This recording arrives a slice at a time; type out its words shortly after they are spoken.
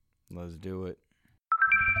Let's do it.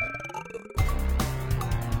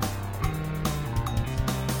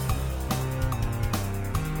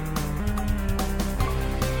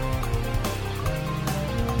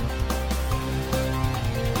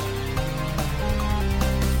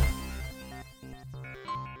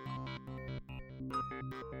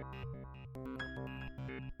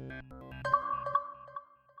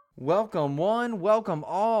 Welcome one, welcome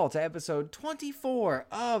all to episode 24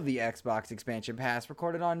 of the Xbox Expansion Pass,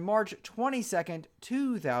 recorded on March 22nd,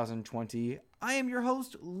 2020. I am your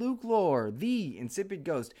host, Luke Lore, the Insipid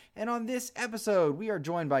Ghost, and on this episode, we are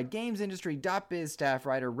joined by GamesIndustry.biz staff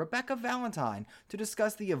writer Rebecca Valentine to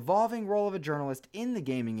discuss the evolving role of a journalist in the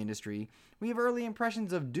gaming industry. We have early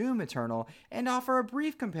impressions of Doom Eternal, and offer a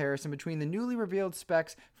brief comparison between the newly revealed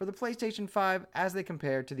specs for the PlayStation 5 as they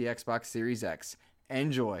compare to the Xbox Series X.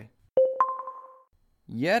 Enjoy.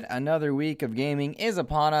 Yet another week of gaming is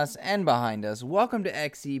upon us and behind us. Welcome to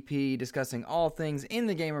XEP, discussing all things in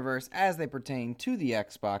the Gamerverse as they pertain to the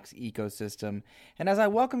Xbox ecosystem. And as I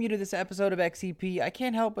welcome you to this episode of XEP, I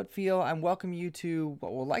can't help but feel I'm welcoming you to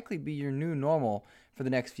what will likely be your new normal for the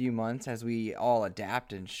next few months as we all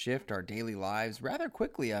adapt and shift our daily lives rather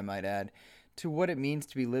quickly, I might add, to what it means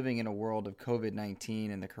to be living in a world of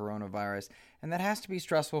COVID-19 and the coronavirus. And that has to be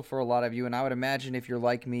stressful for a lot of you, and I would imagine if you're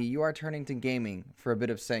like me, you are turning to gaming for a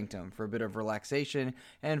bit of sanctum, for a bit of relaxation,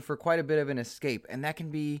 and for quite a bit of an escape. And that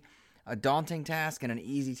can be a daunting task and an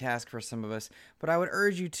easy task for some of us, but I would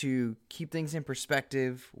urge you to keep things in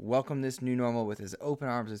perspective, welcome this new normal with as open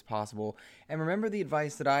arms as possible, and remember the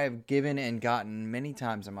advice that I have given and gotten many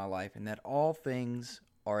times in my life, and that all things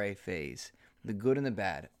are a phase. The good and the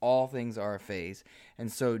bad, all things are a phase.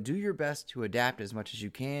 And so do your best to adapt as much as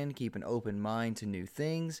you can, keep an open mind to new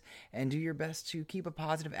things, and do your best to keep a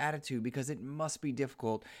positive attitude, because it must be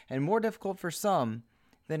difficult, and more difficult for some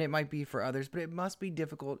than it might be for others, but it must be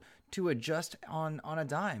difficult to adjust on a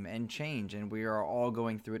dime and change, and we are all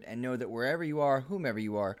going through it. And know that wherever you are, whomever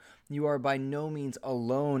you are by no means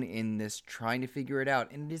alone in this trying to figure it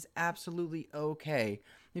out, and it is absolutely okay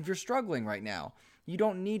if you're struggling right now. You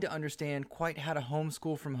don't need to understand quite how to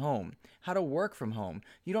homeschool from home, how to work from home.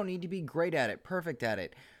 You don't need to be great at it, perfect at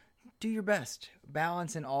it. Do your best.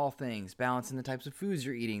 Balance in all things. Balance in the types of foods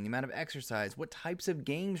you're eating, the amount of exercise, what types of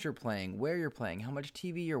games you're playing, where you're playing, how much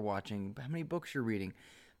TV you're watching, how many books you're reading.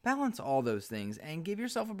 Balance all those things and give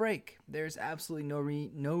yourself a break. There's absolutely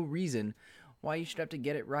no reason why you should have to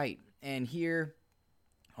get it right. And here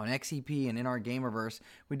on XEP and in our Gamerverse,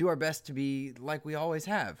 we do our best to be like we always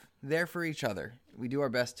have, there for each other. We do our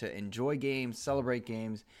best to enjoy games,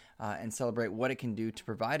 and celebrate what it can do to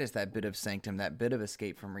provide us that bit of sanctum, that bit of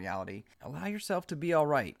escape from reality. Allow yourself to be all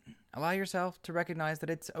right. Allow yourself to recognize that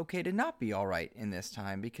it's okay to not be all right in this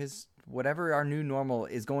time, because whatever our new normal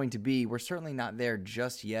is going to be, we're certainly not there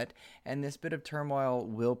just yet, and this bit of turmoil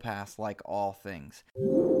will pass like all things.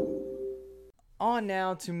 On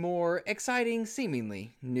now to more exciting,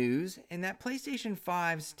 seemingly, news, in that PlayStation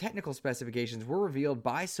 5's technical specifications were revealed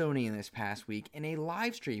by Sony in this past week in a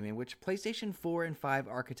live stream in which PlayStation 4 and 5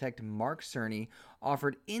 architect Mark Cerny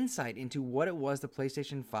offered insight into what it was the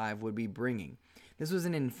PlayStation 5 would be bringing. This was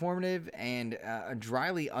an informative and a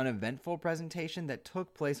dryly uneventful presentation that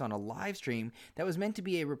took place on a live stream that was meant to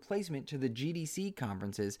be a replacement to the GDC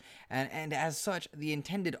conferences, and as such, the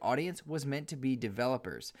intended audience was meant to be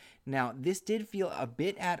developers. Now, this did feel a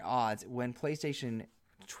bit at odds when PlayStation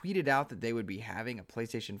tweeted out that they would be having a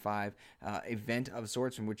PlayStation 5 event of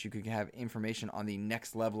sorts in which you could have information on the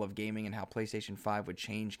next level of gaming and how PlayStation 5 would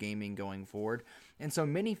change gaming going forward. And so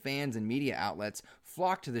many fans and media outlets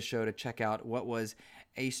flocked to the show to check out what was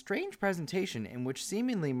a strange presentation in which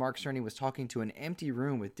seemingly Mark Cerny was talking to an empty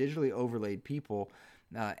room with digitally overlaid people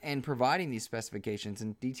and providing these specifications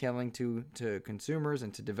and detailing to consumers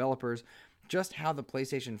and to developers just how the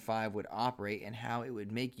PlayStation 5 would operate and how it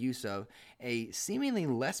would make use of a seemingly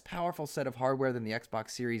less powerful set of hardware than the Xbox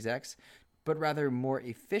Series X, but rather more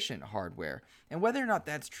efficient hardware. And whether or not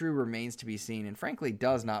that's true remains to be seen, and frankly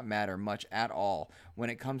does not matter much at all when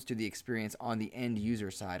it comes to the experience on the end user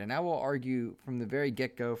side. And I will argue from the very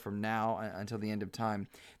get-go, from now until the end of time,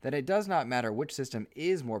 that it does not matter which system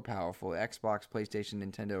is more powerful, Xbox, PlayStation,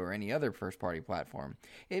 Nintendo, or any other first-party platform.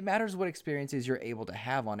 It matters what experiences you're able to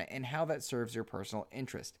have on it and how that serves your personal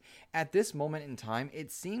interest. At this moment in time, it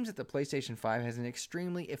seems that the PlayStation 5 has an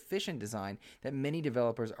extremely efficient design that many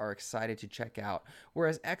developers are excited to check out,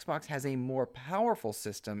 whereas Xbox has a more powerful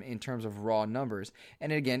system in terms of raw numbers,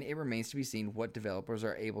 and again, it remains to be seen what developers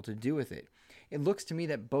are able to do with it. It looks to me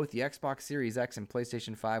that both the Xbox Series X and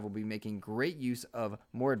PlayStation 5 will be making great use of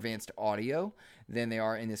more advanced audio than they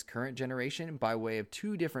are in this current generation by way of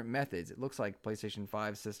two different methods. It looks like PlayStation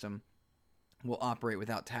 5 system will operate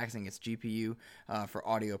without taxing its GPU for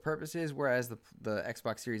audio purposes, whereas the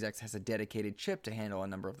Xbox Series X has a dedicated chip to handle a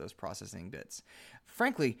number of those processing bits.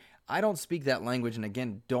 Frankly, I don't speak that language, and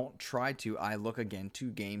again, don't try to. I look again to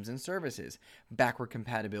games and services. Backward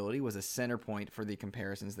compatibility was a center point for the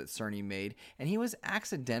comparisons that Cerny made, and he was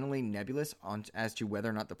accidentally nebulous as to whether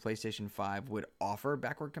or not the PlayStation 5 would offer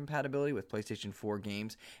backward compatibility with PlayStation 4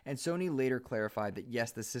 games, and Sony later clarified that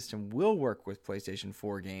yes, the system will work with PlayStation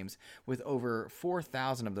 4 games, with over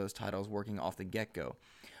 4,000 of those titles working off the get-go.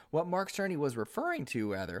 What Mark Cerny was referring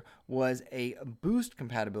to, rather, was a boost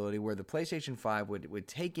compatibility where the PlayStation 5 would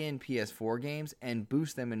take in PS4 games and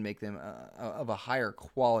boost them and make them of a higher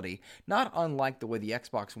quality, not unlike the way the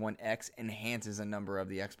Xbox One X enhances a number of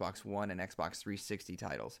the Xbox One and Xbox 360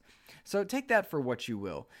 titles. So take that for what you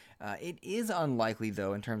will. It is unlikely,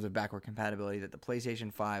 though, in terms of backward compatibility, that the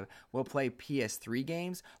PlayStation 5 will play PS3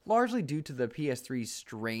 games, largely due to the PS3's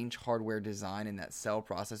strange hardware design in that cell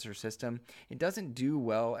processor system. It doesn't do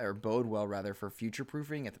well, or bode well, rather, for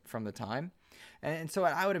future-proofing from the time. And so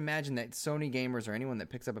I would imagine that Sony gamers or anyone that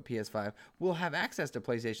picks up a PS5 will have access to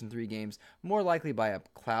PlayStation 3 games more likely by a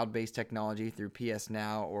cloud-based technology through PS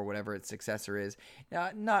Now or whatever its successor is.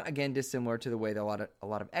 Not, again, dissimilar to the way that a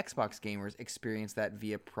lot of Xbox gamers experience that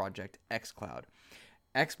via Project xCloud.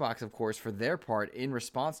 Xbox, of course, for their part, in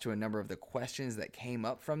response to a number of the questions that came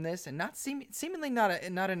up from this, and seemingly not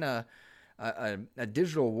in a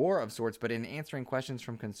digital war of sorts, but in answering questions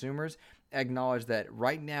from consumers, acknowledge that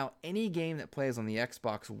right now any game that plays on the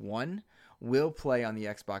Xbox One will play on the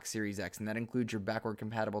Xbox Series X, and that includes your backward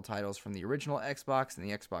compatible titles from the original Xbox and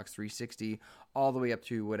the Xbox 360 all the way up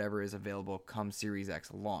to whatever is available come Series X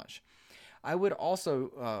launch. I would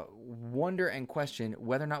also wonder and question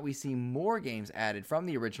whether or not we see more games added from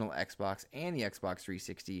the original Xbox and the Xbox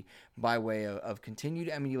 360 by way of continued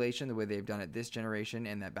emulation, the way they've done it this generation,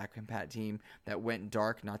 and that back compat team that went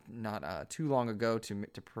dark not too long ago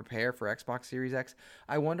to prepare for Xbox Series X.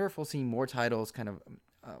 I wonder if we'll see more titles kind of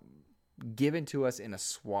given to us in a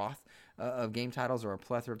swath of game titles or a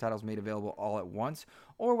plethora of titles made available all at once,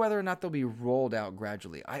 or whether or not they'll be rolled out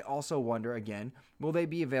gradually. I also wonder, again, will they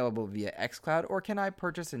be available via xCloud, or can I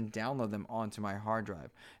purchase and download them onto my hard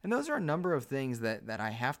drive? And those are a number of things that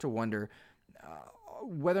I have to wonder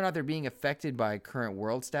whether or not they're being affected by current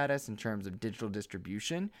world status in terms of digital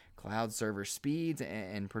distribution, cloud server speeds,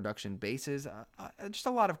 and production bases. Just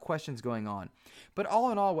a lot of questions going on. But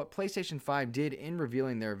all in all, what PlayStation 5 did in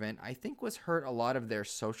revealing their event, I think was hurt a lot of their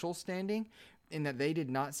social standing, in that they did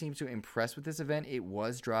not seem to impress with this event. It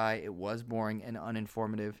was dry, it was boring, and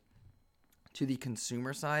uninformative to the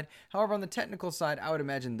consumer side. However, on the technical side, I would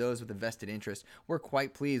imagine those with a vested interest were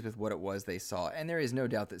quite pleased with what it was they saw, and there is no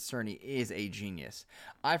doubt that Cerny is a genius.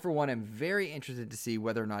 I, for one, am very interested to see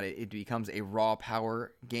whether or not it becomes a raw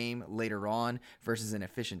power game later on versus an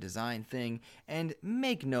efficient design thing, and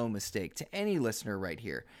make no mistake, to any listener right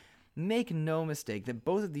here, make no mistake that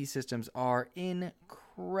both of these systems are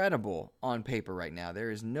incredible on paper right now.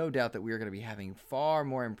 There is no doubt that we are going to be having far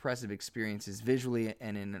more impressive experiences visually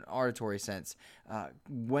and in an auditory sense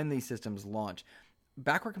when these systems launch.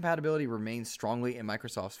 Backward compatibility remains strongly in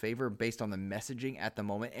Microsoft's favor based on the messaging at the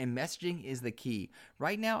moment, and messaging is the key.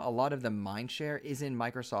 Right now, a lot of the mindshare is in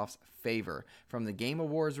Microsoft's favor. From the Game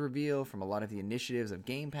Awards reveal, from a lot of the initiatives of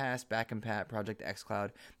Game Pass, Back Compat, Project xCloud,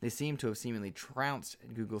 they seem to have seemingly trounced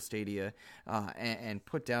Google Stadia and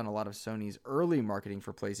put down a lot of Sony's early marketing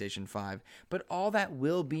for PlayStation 5. But all that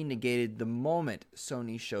will be negated the moment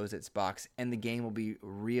Sony shows its box, and the game will be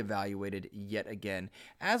reevaluated yet again,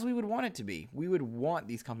 as we would want it to be. We would want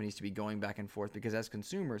these companies to be going back and forth because as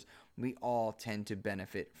consumers, we all tend to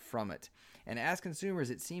benefit from it. And as consumers,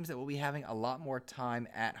 it seems that we'll be having a lot more time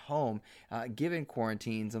at home given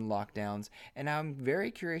quarantines and lockdowns. And I'm very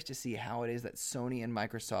curious to see how it is that Sony and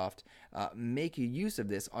Microsoft make use of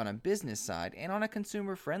this on a business side and on a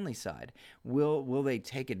consumer-friendly side. Will they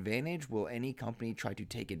take advantage? Will any company try to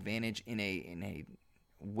take advantage in a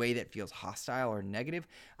way that feels hostile or negative?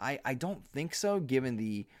 I don't think so, given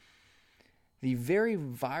the very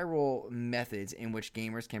viral methods in which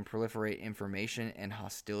gamers can proliferate information and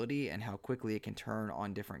hostility and how quickly it can turn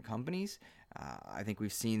on different companies. I think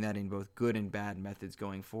we've seen that in both good and bad methods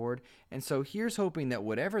going forward. And so here's hoping that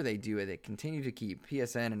whatever they do, they continue to keep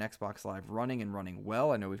PSN and Xbox Live running and running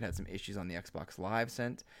well. I know we've had some issues on the Xbox Live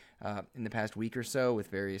sense in the past week or so with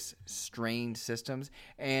various strained systems.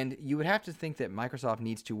 And you would have to think that Microsoft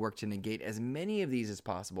needs to work to negate as many of these as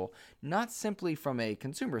possible, not simply from a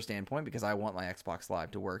consumer standpoint, because I want my Xbox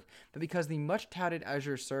Live to work, but because the much touted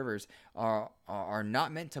Azure servers are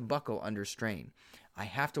not meant to buckle under strain. I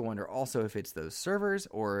have to wonder also if it's those servers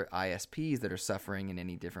or ISPs that are suffering in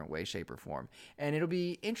any different way, shape, or form. And it'll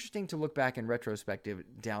be interesting to look back in retrospective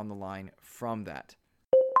down the line from that.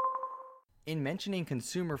 In mentioning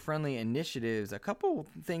consumer-friendly initiatives, a couple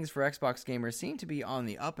things for Xbox gamers seem to be on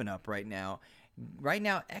the up and up right now. Right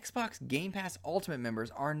now, Xbox Game Pass Ultimate members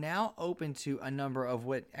are now open to a number of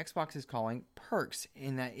what Xbox is calling perks,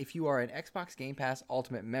 in that if you are an Xbox Game Pass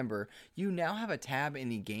Ultimate member, you now have a tab in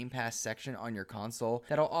the Game Pass section on your console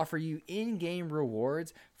that'll offer you in-game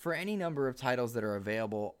rewards for any number of titles that are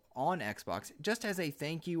available on Xbox, just as a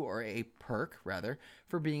thank you, or a perk rather,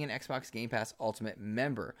 for being an Xbox Game Pass Ultimate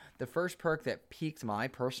member. The first perk that piqued my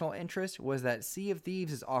personal interest was that Sea of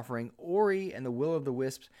Thieves is offering Ori and the Will of the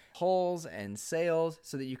Wisps hulls and sails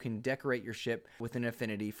so that you can decorate your ship with an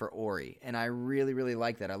affinity for Ori. And I really, really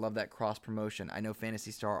like that. I love that cross promotion. I know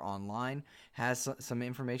Phantasy Star Online has some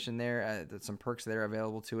information there, some perks that are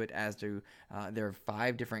available to it, as do there are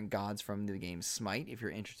 5 different gods from the game Smite, if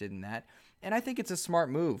you're interested in that. And I think it's a smart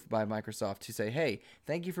move by Microsoft to say, hey,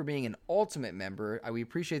 thank you for being an Ultimate member. We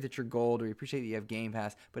appreciate that you're gold, or we appreciate that you have Game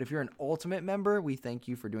Pass. But if you're an Ultimate member, we thank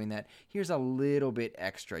you for doing that. Here's a little bit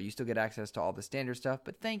extra. You still get access to all the standard stuff,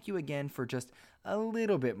 but thank you again for just a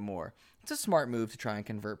little bit more. It's a smart move to try and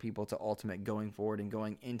convert people to Ultimate going forward and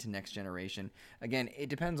going into next generation. Again, it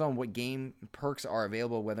depends on what game perks are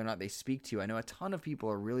available, whether or not they speak to you. I know a ton of people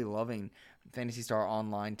are really loving Phantasy Star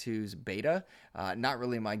Online 2's beta. Not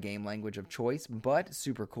really my game language of choice, but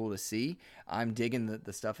super cool to see. I'm digging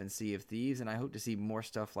the stuff in Sea of Thieves, and I hope to see more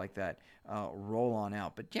stuff like that roll on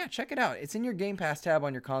out. But yeah, check it out. It's in your Game Pass tab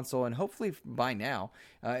on your console, and hopefully by now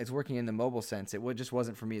it's working in the mobile sense. It just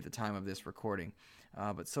wasn't for me at the time of this recording,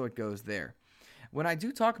 but so it goes there. When I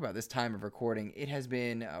do talk about this time of recording, it has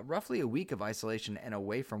been roughly a week of isolation and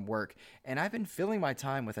away from work, and I've been filling my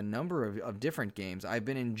time with a number of different games. I've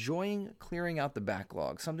been enjoying clearing out the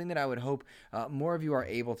backlog, something that I would hope more of you are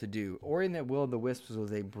able to do. Ori and the Will of the Wisps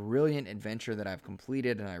was a brilliant adventure that I've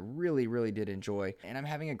completed, and I really, really did enjoy, and I'm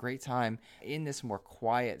having a great time in this more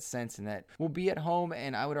quiet sense, in that we'll be at home,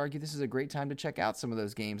 and I would argue this is a great time to check out some of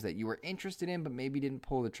those games that you were interested in but maybe didn't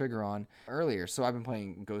pull the trigger on earlier. So I've been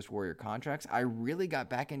playing Ghost Warrior Contracts. I really got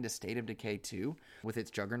back into State of Decay 2 with its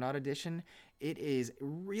Juggernaut edition. It is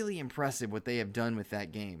really impressive what they have done with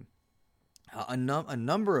that game. A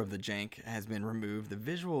number of the jank has been removed. The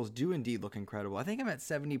visuals do indeed look incredible. I think I'm at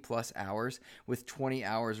 70 plus hours, with 20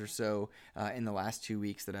 hours or so in the last 2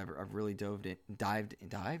 weeks that I've really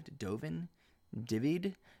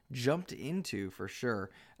jumped into for sure.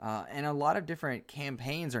 And a lot of different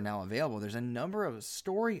campaigns are now available. There's a number of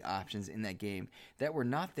story options in that game that were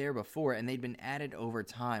not there before, and they'd been added over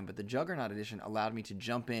time. But the Juggernaut edition allowed me to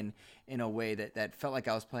jump in a way that felt like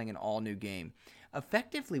I was playing an all new game.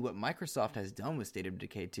 Effectively, what Microsoft has done with State of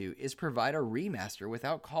Decay 2 is provide a remaster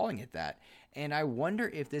without calling it that. And I wonder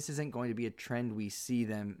if this isn't going to be a trend we see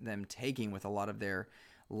them taking with a lot of their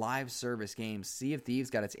live service games. Sea of Thieves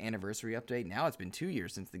got its anniversary update. Now it's been 2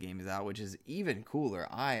 years since the game is out, which is even cooler.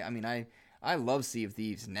 I love Sea of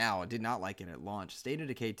Thieves now. I did not like it at launch. State of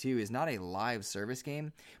Decay 2 is not a live service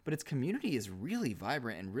game, but its community is really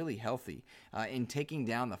vibrant and really healthy. In taking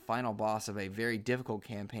down the final boss of a very difficult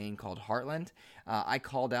campaign called Heartland, I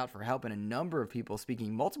called out for help, and a number of people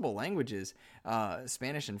speaking multiple languages,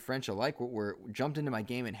 Spanish and French alike, were jumped into my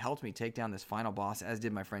game and helped me take down this final boss, as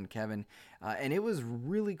did my friend Kevin. And it was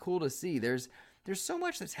really cool to see. There's so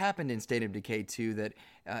much that's happened in State of Decay 2 that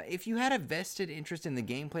if you had a vested interest in the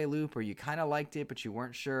gameplay loop, or you kind of liked it but you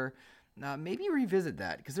weren't sure, maybe revisit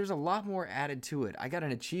that, because there's a lot more added to it. I got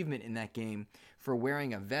an achievement in that game for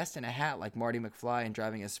wearing a vest and a hat like Marty McFly and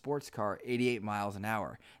driving a sports car 88 miles an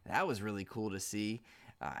hour. That was really cool to see.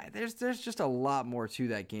 There's just a lot more to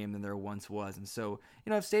that game than there once was. And so,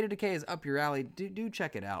 if State of Decay is up your alley, do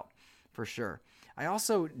check it out for sure. I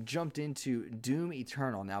also jumped into Doom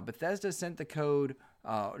Eternal. Now, Bethesda sent the code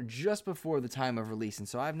just before the time of release, and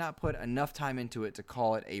so I've not put enough time into it to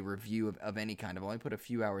call it a review of any kind. I've only put a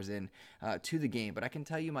few hours in to the game, but I can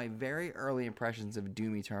tell you my very early impressions of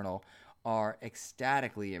Doom Eternal are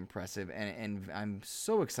ecstatically impressive, and I'm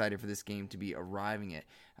so excited for this game to be arriving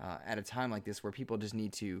at a time like this where people just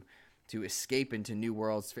need to to escape into new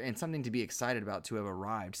worlds, and something to be excited about to have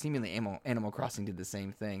arrived. Seemingly Animal Crossing did the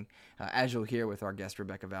same thing, as you'll hear with our guest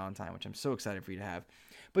Rebecca Valentine, which I'm so excited for you to have.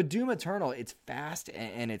 But Doom Eternal, it's fast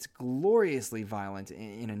and it's gloriously violent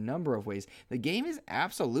in a number of ways. The game is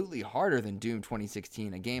absolutely harder than Doom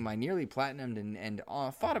 2016, a game I nearly platinumed and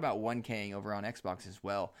thought about 1K'ing over on Xbox as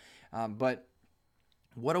well. But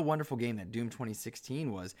what a wonderful game that Doom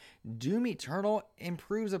 2016 was. Doom Eternal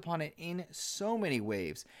improves upon it in so many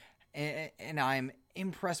ways. And I'm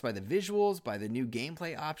impressed by the visuals, by the new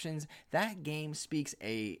gameplay options. That game speaks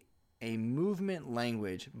a movement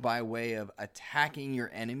language by way of attacking your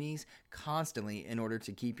enemies constantly in order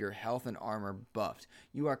to keep your health and armor buffed.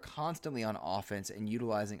 You are constantly on offense and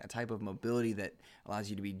utilizing a type of mobility that allows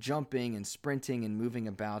you to be jumping and sprinting and moving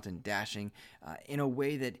about and dashing in a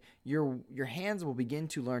way that your hands will begin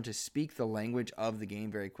to learn to speak the language of the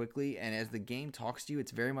game very quickly. And as the game talks to you,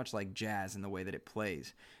 it's very much like jazz in the way that it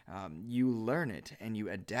plays. You learn it and you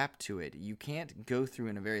adapt to it. You can't go through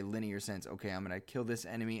in a very linear sense, okay, I'm going to kill this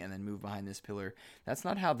enemy and then move behind this pillar. That's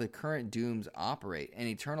not how the current Dooms operate, and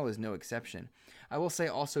Eternal is no exception. I will say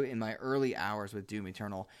also, in my early hours with Doom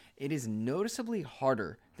Eternal, it is noticeably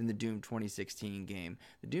harder than the Doom 2016 game.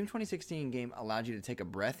 The Doom 2016 game allowed you to take a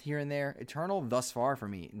breath here and there. Eternal, thus far for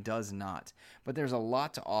me, does not. But there's a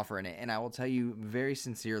lot to offer in it, and I will tell you very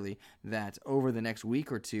sincerely that over the next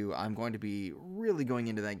week or two, I'm going to be really going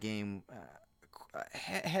into that game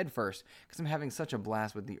head first, because I'm having such a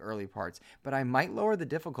blast with the early parts. But I might lower the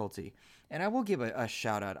difficulty, and I will give a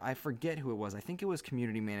shout out. I forget who it was. I think it was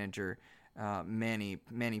community manager Manny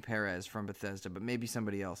Perez from Bethesda, but maybe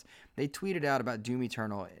somebody else. They tweeted out about Doom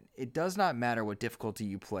Eternal. It does not matter what difficulty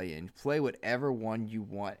you play in. Play whatever one you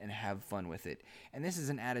want and have fun with it. And this is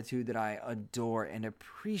an attitude that I adore and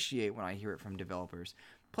appreciate when I hear it from developers.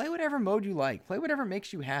 Play whatever mode you like. Play whatever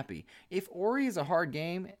makes you happy. If Ori is a hard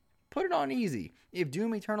game, put it on easy. If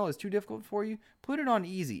Doom Eternal is too difficult for you, put it on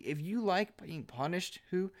easy. If you like being punished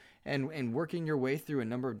and working your way through a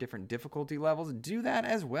number of different difficulty levels, do that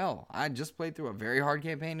as well. I just played through a very hard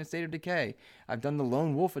campaign in State of Decay. I've done the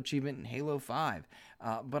Lone Wolf achievement in Halo 5.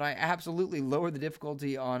 But I absolutely lowered the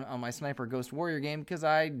difficulty on my Sniper Ghost Warrior game because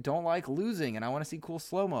I don't like losing and I want to see cool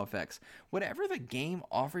slow-mo effects. Whatever the game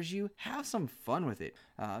offers you, have some fun with it.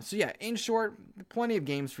 So yeah, in short, plenty of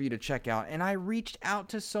games for you to check out. And I reached out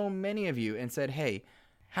to so many of you and said, hey,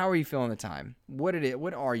 how are you feeling the time? What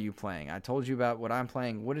are you playing? I told you about what I'm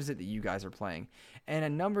playing. What is it that you guys are playing? And a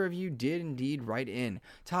number of you did indeed write in.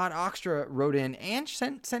 Todd Oxtra wrote in and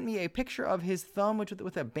sent me a picture of his thumb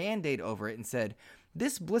with a Band-Aid over it and said,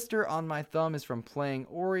 this blister on my thumb is from playing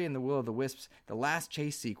Ori and the Will of the Wisps, the last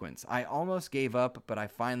chase sequence. I almost gave up, but I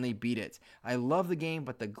finally beat it. I love the game,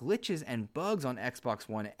 but the glitches and bugs on Xbox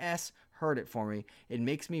One S hurt it for me. It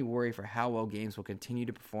makes me worry for how well games will continue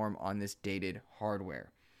to perform on this dated hardware.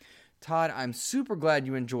 Todd, I'm super glad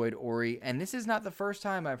you enjoyed Ori, and this is not the first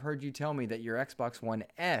time I've heard you tell me that your Xbox One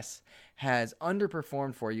S has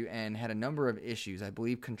underperformed for you and had a number of issues. I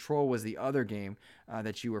believe Control was the other game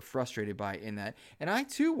that you were frustrated by in that. And I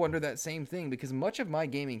too wonder that same thing because much of my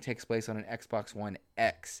gaming takes place on an Xbox One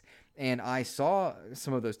X. And I saw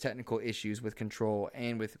some of those technical issues with Control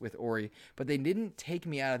and with Ori, but they didn't take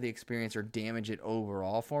me out of the experience or damage it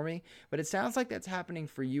overall for me. But it sounds like that's happening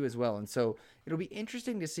for you as well. And so it'll be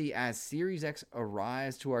interesting to see as Series X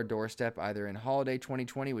arrives to our doorstep, either in holiday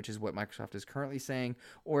 2020, which is what Microsoft is currently saying,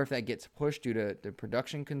 or if that gets pushed due to the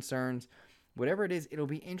production concerns. Whatever it is, it'll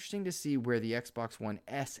be interesting to see where the Xbox One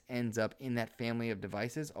S ends up in that family of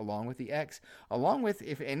devices, along with the X. Along with,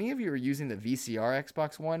 if any of you are using the VCR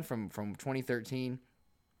Xbox One from 2013,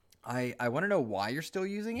 I want to know why you're still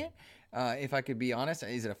using it. If I could be honest,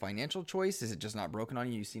 is it a financial choice? Is it just not broken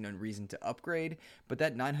on you? You see no reason to upgrade. But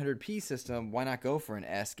that 900p system, why not go for an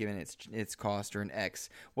S given its cost, or an X?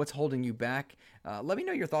 What's holding you back? Let me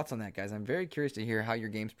know your thoughts on that, guys. I'm very curious to hear how your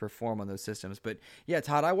games perform on those systems. But yeah,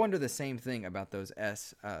 Todd, I wonder the same thing about those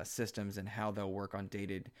S systems and how they'll work on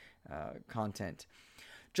dated content.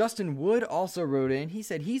 Justin Wood also wrote in. He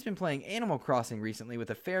said he's been playing Animal Crossing recently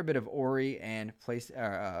with a fair bit of Ori and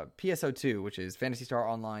PSO2, which is Phantasy Star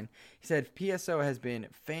Online. He said PSO has been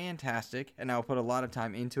fantastic, and I'll put a lot of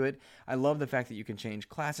time into it. I love the fact that you can change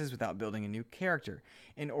classes without building a new character.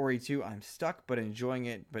 In Ori 2, I'm stuck but enjoying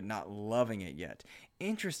it, but not loving it yet.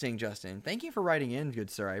 Interesting, Justin. Thank you for writing in, good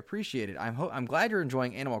sir. I appreciate it. I'm glad you're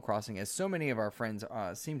enjoying Animal Crossing, as so many of our friends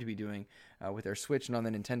seem to be doing with their Switch and on the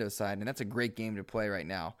Nintendo side, and that's a great game to play right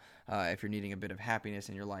now if you're needing a bit of happiness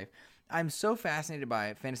in your life. I'm so fascinated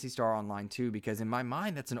by Phantasy Star Online 2 because in my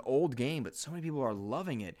mind that's an old game, but so many people are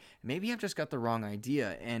loving it. Maybe I've just got the wrong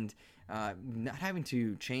idea, and not having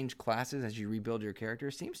to change classes as you rebuild your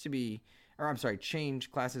character seems to be, or I'm sorry,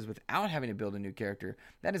 change classes without having to build a new character.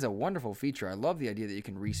 That is a wonderful feature. I love the idea that you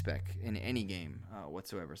can respec in any game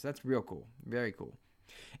whatsoever. So that's real cool. Very cool.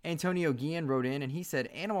 Antonio Guillen wrote in and he said,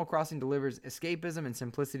 Animal Crossing delivers escapism and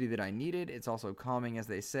simplicity that I needed. It's also calming, as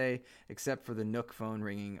they say, except for the Nook phone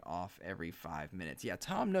ringing off every 5 minutes. Yeah,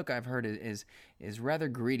 Tom Nook, I've heard, is rather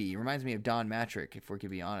greedy. He reminds me of Don Matrick, if we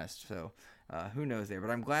could be honest. So who knows there. But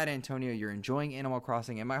I'm glad, Antonio, you're enjoying Animal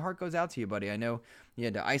Crossing, and my heart goes out to you, buddy. I know you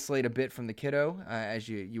had to isolate a bit from the kiddo as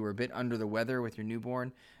you were a bit under the weather with your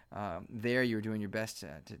newborn. There, you were doing your best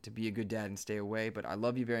to be a good dad and stay away. But I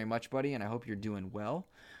love you very much, buddy, and I hope you're doing well.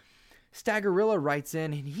 Staggerilla writes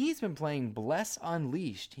in, and he's been playing Bless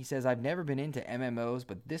Unleashed. He says, I've never been into MMOs,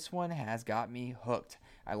 but this one has got me hooked.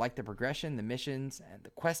 I like the progression, the missions, and the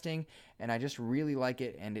questing, and I just really like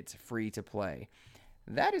it, and it's free to play.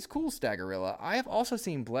 That is cool, Staggerilla. I have also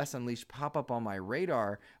seen Bless Unleashed pop up on my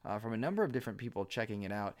radar from a number of different people checking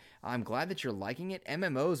it out. I'm glad that you're liking it.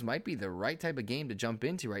 MMOs might be the right type of game to jump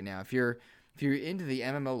into right now. If you're into the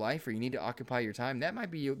MMO life or you need to occupy your time, that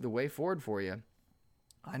might be the way forward for you.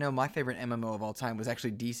 I know my favorite MMO of all time was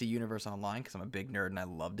actually DC Universe Online because I'm a big nerd and I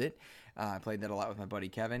loved it. I played that a lot with my buddy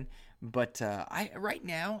Kevin. But I right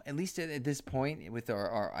now, at least at this point with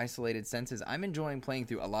our isolated senses, I'm enjoying playing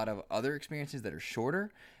through a lot of other experiences that are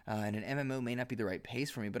shorter. And an MMO may not be the right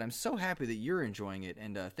pace for me, but I'm so happy that you're enjoying it.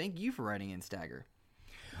 And thank you for writing in, Stagger.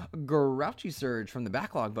 Grouchy Surge from the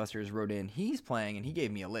Backlog Busters wrote in. He's playing, and he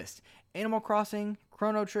gave me a list. Animal Crossing,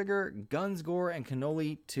 Chrono Trigger, Guns, Gore, and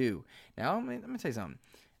Cannoli 2. Now, let me tell you something.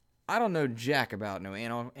 I don't know jack about no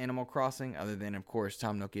Animal Crossing, other than, of course,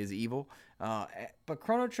 Tom Nook is evil. But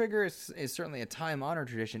Chrono Trigger is certainly a time-honored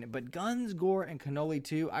tradition. But Guns, Gore, and Cannoli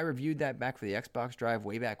 2, I reviewed that back for the Xbox Drive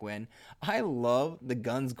way back when. I love the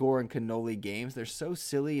Guns, Gore, and Cannoli games. They're so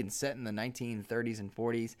silly and set in the 1930s and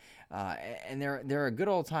 40s. And they're a good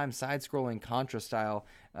old-time side-scrolling Contra-style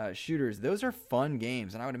shooters. Those are fun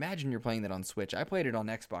games, and I would imagine you're playing that on Switch. I played it on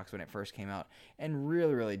Xbox when it first came out and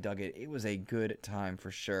really, really dug it. It was a good time for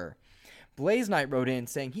sure. Blaze Knight wrote in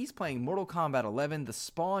saying he's playing Mortal Kombat 11, the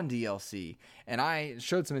Spawn DLC, and I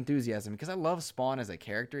showed some enthusiasm because I love Spawn as a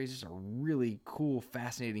character. He's just a really cool,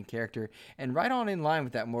 fascinating character, and right on in line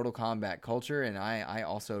with that Mortal Kombat culture, and I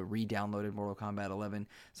also re-downloaded Mortal Kombat 11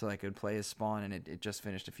 so I could play as Spawn, and it just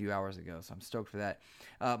finished a few hours ago, so I'm stoked for that.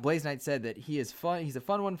 Blaze Knight said that he's a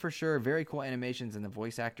fun one for sure, very cool animations, and the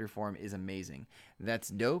voice actor for him is amazing. That's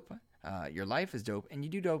dope. Your life is dope, and you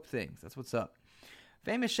do dope things. That's what's up.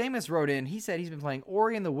 Famous Seamus wrote in. He said he's been playing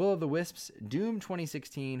Ori and the Will of the Wisps, Doom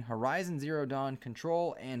 2016, Horizon Zero Dawn,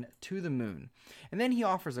 Control, and To the Moon. And then he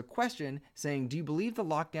offers a question saying, do you believe the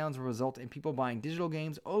lockdowns will result in people buying digital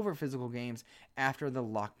games over physical games after the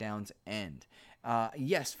lockdowns end?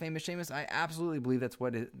 Yes, Famous Seamus, I absolutely believe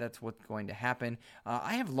that's what's going to happen.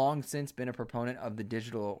 I have long since been a proponent of the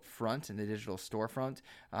digital front and the digital storefront.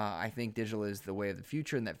 I think digital is the way of the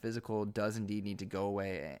future, and that physical does indeed need to go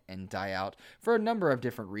away and die out for a number of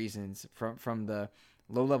different reasons, from the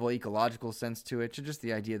low-level ecological sense to it, to just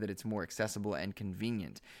the idea that it's more accessible and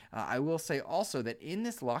convenient. I will say also that in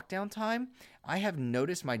this lockdown time, I have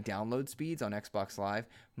noticed my download speeds on Xbox Live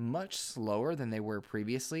much slower than they were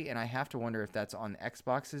previously, and I have to wonder if that's on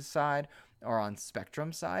Xbox's side or on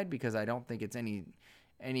Spectrum's side, because I don't think it's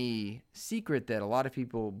any secret that a lot of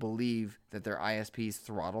people believe that their ISPs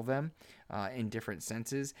throttle them in different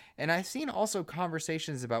senses. And I've seen also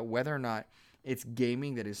conversations about whether or not it's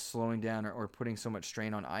gaming that is slowing down or putting so much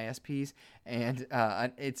strain on ISPs, and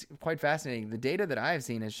it's quite fascinating. The data that I have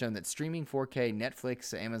seen has shown that streaming 4K,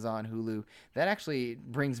 Netflix, Amazon, Hulu, that actually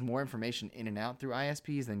brings more information in and out through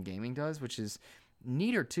ISPs than gaming does, which is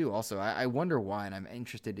neater too. Also, I wonder why, and I'm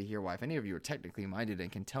interested to hear why. If any of you are technically minded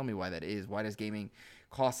and can tell me why that is, why does gaming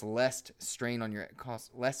cost less strain on your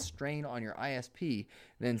ISP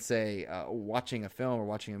than say watching a film or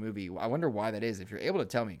watching a movie? I wonder why that is. If you're able to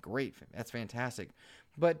tell me, great, that's fantastic.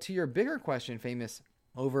 But to your bigger question, Famous,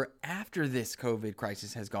 over after this COVID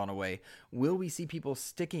crisis has gone away, will we see people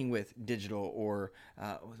sticking with digital or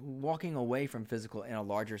walking away from physical in a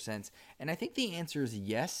larger sense? And I think the answer is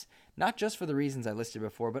yes, not just for the reasons I listed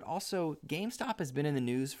before, but also GameStop has been in the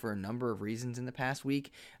news for a number of reasons in the past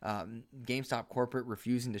week. GameStop corporate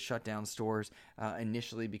refusing to shut down stores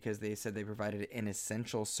initially because they said they provided an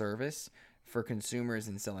essential service for consumers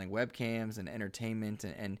in selling webcams and entertainment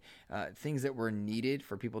and things that were needed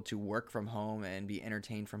for people to work from home and be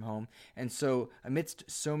entertained from home. And so amidst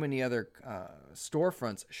so many other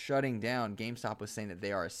storefronts shutting down, GameStop was saying that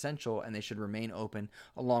they are essential and they should remain open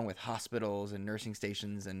along with hospitals and nursing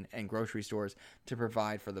stations and grocery stores to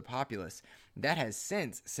provide for the populace. That has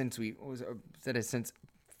since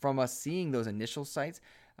from us seeing those initial sites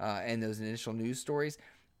and those initial news stories,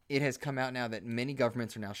 it has come out now that many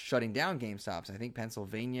governments are now shutting down GameStops. I think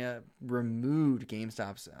Pennsylvania removed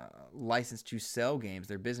GameStop's license to sell games.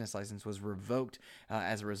 Their business license was revoked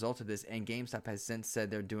as a result of this, and GameStop has since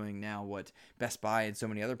said they're doing now what Best Buy and so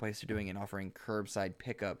many other places are doing and offering curbside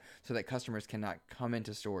pickup so that customers cannot come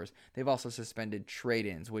into stores. They've also suspended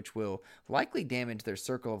trade-ins, which will likely damage their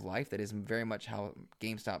circle of life. That is very much how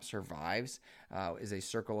GameStop survives, is a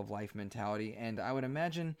circle of life mentality, and I would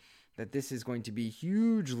imagine that this is going to be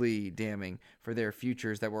hugely damning for their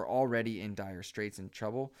futures that were already in dire straits and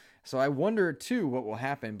trouble. So I wonder, too, what will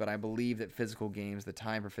happen, but I believe that physical games, the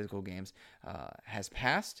time for physical games, has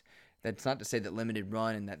passed. That's not to say that limited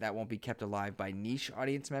run and that won't be kept alive by niche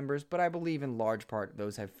audience members, but I believe in large part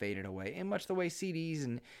those have faded away, in much the way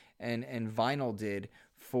CDs and vinyl did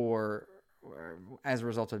as a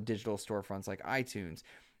result of digital storefronts like iTunes.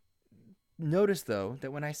 Notice, though,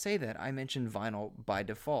 that when I say that, I mention vinyl by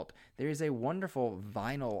default. There is a wonderful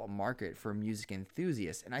vinyl market for music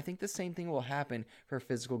enthusiasts, and I think the same thing will happen for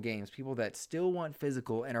physical games. People that still want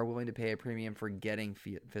physical and are willing to pay a premium for getting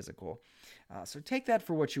physical. So take that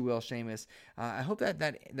for what you will, Seamus. I hope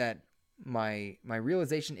that my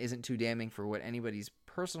realization isn't too damning for what anybody's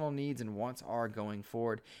personal needs and wants are going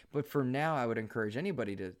forward. But for now, I would encourage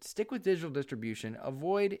anybody to stick with digital distribution,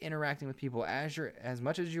 avoid interacting with people as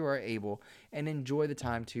much as you are able, and enjoy the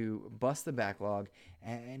time to bust the backlog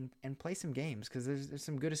and play some games, because there's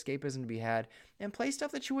some good escapism to be had, and play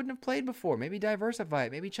stuff that you wouldn't have played before. Maybe diversify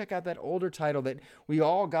it. Maybe check out that older title that we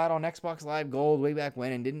all got on Xbox Live Gold way back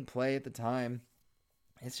when and didn't play at the time.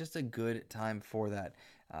 It's just a good time for that,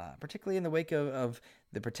 particularly in the wake of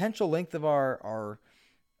the potential length of our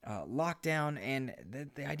lockdown and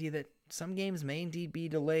the idea that some games may indeed be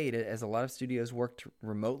delayed as a lot of studios work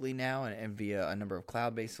remotely now and via a number of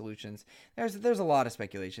cloud-based solutions. There's a lot of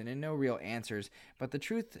speculation and no real answers, but the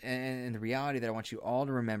truth and the reality that I want you all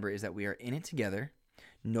to remember is that we are in it together.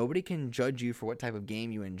 Nobody can judge you for what type of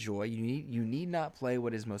game you enjoy. You need not play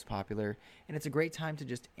what is most popular, and it's a great time to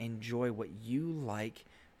just enjoy what you like,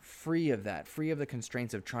 free of the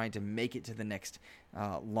constraints of trying to make it to the next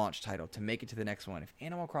launch title, to make it to the next one. If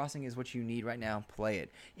Animal Crossing is what you need right now, play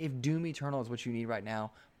it. If Doom Eternal is what you need right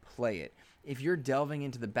now, play it. If you're delving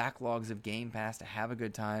into the backlogs of Game Pass to have a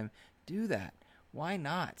good time, do that. Why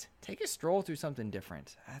not? Take a stroll through something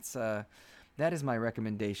different. That is my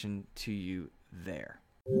recommendation to you there.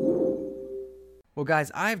 Well,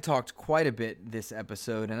 guys, I've talked quite a bit this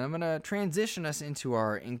episode, and I'm going to transition us into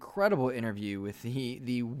our incredible interview with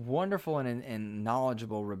the wonderful and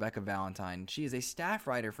knowledgeable Rebecca Valentine. She is a staff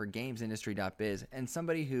writer for GamesIndustry.biz and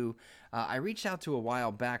somebody who I reached out to a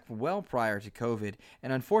while back, well prior to COVID,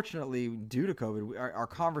 and unfortunately, due to COVID, our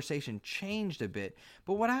conversation changed a bit.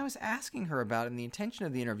 But what I was asking her about, and the intention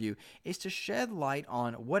of the interview, is to shed light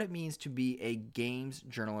on what it means to be a games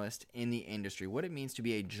journalist in the industry, what it means to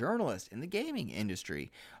be a journalist in the gaming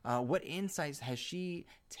industry. What insights has she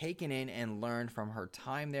taken in and learned from her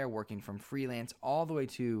time there, working from freelance all the way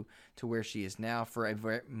to where she is now for a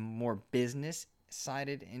very more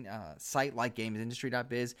business-sided site like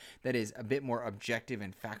GamesIndustry.biz that is a bit more objective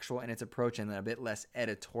and factual in its approach and a bit less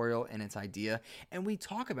editorial in its idea. And we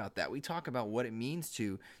talk about that. We talk about what it means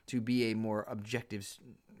to be a more objective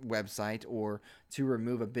website, or to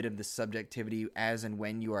remove a bit of the subjectivity as and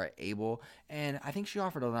when you are able. And I think she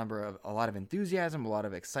offered a lot of enthusiasm, a lot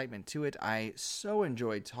of excitement to it. I so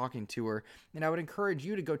enjoyed talking to her, and I would encourage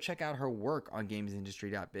you to go check out her work on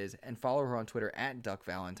GamesIndustry.biz and follow her on Twitter at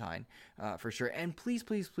DuckValentine for sure. And please,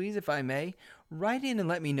 if I may, write in and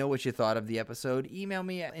let me know what you thought of the episode. Email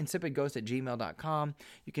me at insipidghost@gmail.com.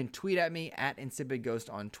 You can tweet at me at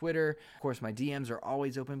insipidghost on Twitter. Of course, my DMs are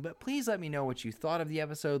always open, but please let me know what you thought of the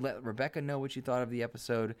episode. Let Rebecca know what you thought of the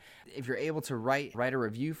episode. If you're able to write a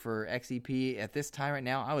review for XEP at this time right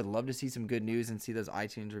now, I would love to see some good news and see those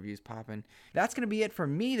iTunes reviews popping. That's going to be it for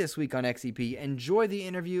me this week on XEP. Enjoy the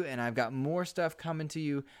interview, and I've got more stuff coming to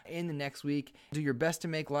you in the next week. Do your best to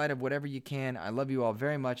make light of whatever you can. I love you all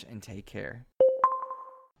very much, and take care.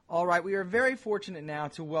 All right, we are very fortunate now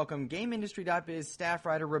to welcome GamesIndustry.biz staff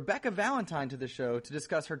writer Rebecca Valentine to the show to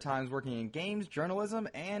discuss her times working in games, journalism,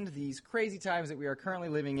 and these crazy times that we are currently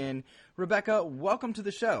living in. Rebecca, welcome to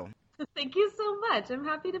the show. Thank you so much. I'm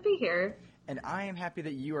happy to be here. And I am happy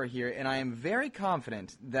that you are here, and I am very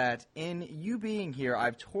confident that in you being here,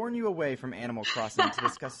 I've torn you away from Animal Crossing to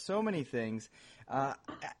discuss so many things.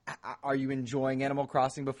 Are you enjoying Animal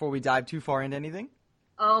Crossing before we dive too far into anything?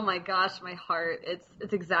 Oh my gosh, my heart.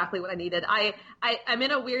 It's exactly what I needed. I'm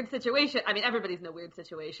in a weird situation. I mean, everybody's in a weird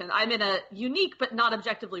situation. I'm in a unique but not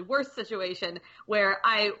objectively worse situation where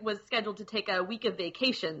I was scheduled to take a week of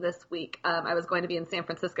vacation this week. I was going to be in San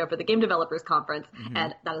Francisco for the Game Developers Conference,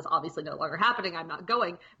 and that is obviously no longer happening. I'm not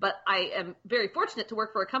going, but I am very fortunate to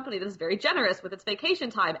work for a company that is very generous with its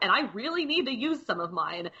vacation time, and I really need to use some of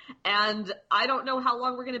mine, and I don't know how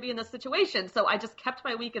long we're going to be in this situation, so I just kept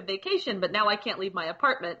my week of vacation, but now I can't leave my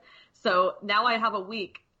apartment. So now I have a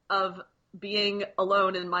week of being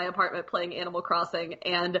alone in my apartment playing Animal Crossing,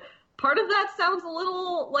 and part of that sounds a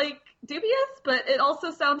little like dubious, but it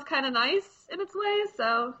also sounds kind of nice in its way.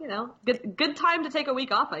 So, good time to take a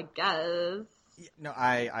week off, I guess. No,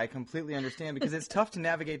 I completely understand because it's tough to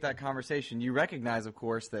navigate that conversation. You recognize, of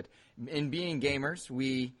course, that in being gamers,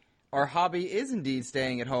 our hobby is indeed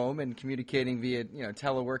staying at home and communicating via,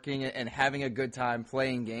 teleworking and having a good time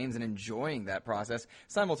playing games and enjoying that process.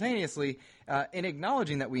 Simultaneously, in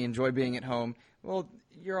acknowledging that we enjoy being at home, well,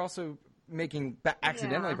 you're also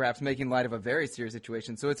accidentally perhaps making light of a very serious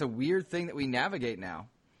situation. So it's a weird thing that we navigate now.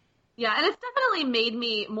 Yeah, and it's definitely made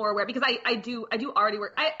me more aware because I do already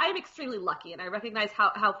work. I'm extremely lucky, and I recognize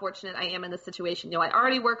how fortunate I am in this situation. I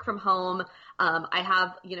already work from home. I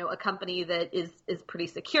have a company that is pretty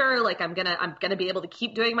secure. Like I'm gonna be able to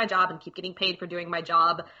keep doing my job and keep getting paid for doing my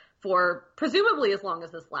job for presumably as long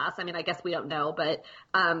as this lasts. I mean, I guess we don't know, but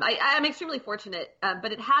I'm extremely fortunate.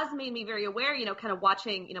 But it has made me very aware, kind of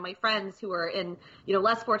watching, my friends who are in,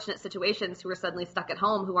 less fortunate situations who are suddenly stuck at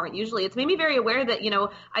home who aren't usually. It's made me very aware that,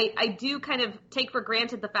 I do kind of take for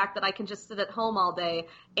granted the fact that I can just sit at home all day,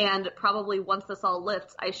 and probably once this all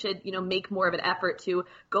lifts, I should, make more of an effort to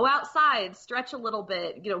go outside, stretch a little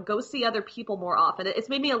bit, go see other people more often. It's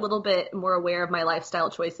made me a little bit more aware of my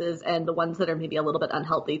lifestyle choices and the ones that are maybe a little bit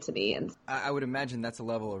unhealthy to me. And I would imagine that's a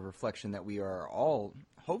level of reflection that we are all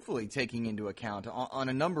hopefully taking into account on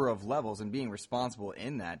a number of levels and being responsible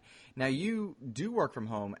in that. Now, you do work from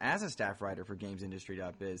home as a staff writer for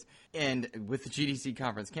GamesIndustry.biz, and with the GDC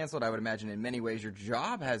conference canceled, I would imagine in many ways your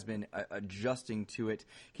job has been adjusting to it.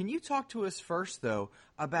 Can you talk to us first, though,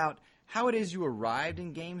 about how it is you arrived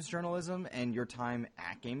in games journalism and your time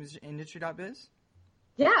at GamesIndustry.biz?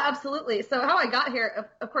 Yeah, absolutely. So how I got here,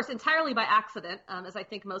 of course, entirely by accident, as I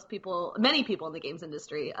think many people in the games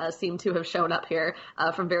industry seem to have shown up here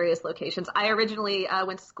from various locations. I originally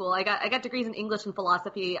went to school. I got degrees in English and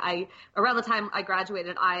philosophy. Around the time I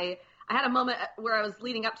graduated, I had a moment where I was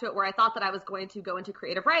leading up to it where I thought that I was going to go into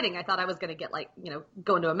creative writing. I thought I was going to get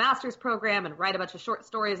go into a master's program and write a bunch of short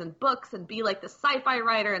stories and books and be like this sci-fi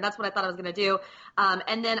writer. And that's what I thought I was going to do.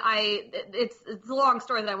 And then it's a long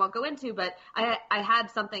story that I won't go into, but I had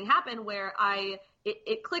something happen where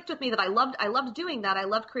it clicked with me that I loved doing that. I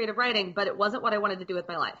loved creative writing, but it wasn't what I wanted to do with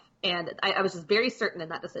my life. And I was just very certain in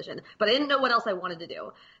that decision, but I didn't know what else I wanted to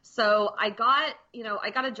do. So I got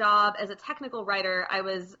a job as a technical writer. I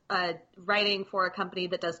was writing for a company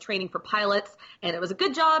that does training for pilots, and it was a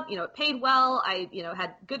good job. It paid well. I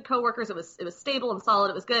had good coworkers. It was stable and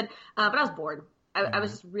solid. It was good, but I was bored. I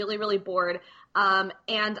was just really, really bored. And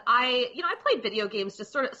I played video games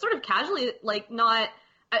just sort of casually,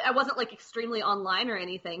 I wasn't extremely online or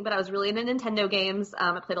anything, but I was really into Nintendo games.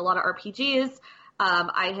 I played a lot of RPGs.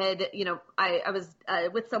 I was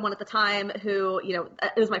with someone at the time who,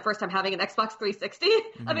 it was my first time having an Xbox 360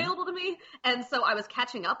 available to me. And so I was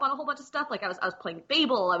catching up on a whole bunch of stuff. I was playing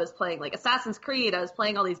Fable. I was playing Assassin's Creed. I was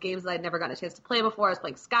playing all these games that I'd never gotten a chance to play before. I was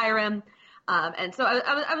playing Skyrim. And so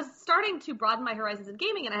I was starting to broaden my horizons in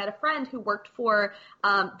gaming, and I had a friend who worked for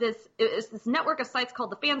this network of sites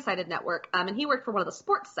called the Fansided Network, and he worked for one of the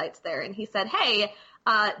sports sites there, and he said, hey,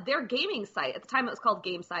 their gaming site, at the time it was called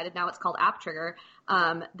GameSided, now it's called AppTrigger,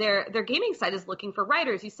 their gaming site is looking for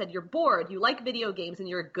writers. You said you're bored, you like video games, and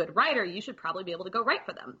you're a good writer, you should probably be able to go write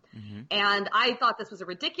for them. And I thought this was a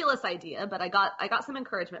ridiculous idea, but I got some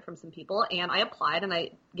encouragement from some people, and I applied, and I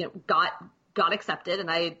got accepted,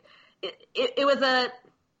 and it was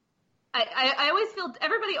I always feel,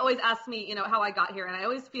 everybody always asks me, how I got here, and I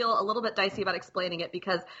always feel a little bit dicey about explaining it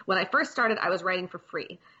because when I first started, I was writing for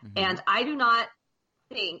free. And I do not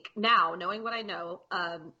think now, knowing what I know,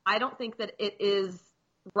 I don't think that it is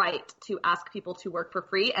right to ask people to work for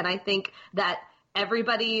free. And I think that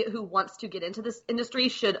everybody who wants to get into this industry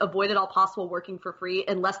should avoid at all possible working for free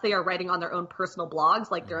unless they are writing on their own personal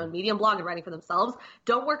blogs, like their own Medium blog and writing for themselves.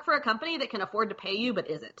 Don't work for a company that can afford to pay you but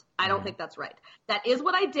isn't. I don't think that's right. That is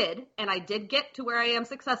what I did, and I did get to where I am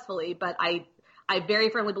successfully, but I very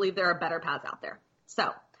firmly believe there are better paths out there. So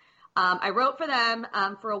I wrote for them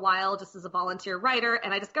for a while just as a volunteer writer,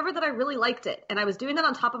 and I discovered that I really liked it. And I was doing that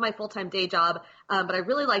on top of my full-time day job, but I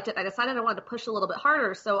really liked it. I decided I wanted to push a little bit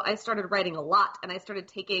harder, so I started writing a lot. And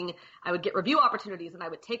I would get review opportunities, and I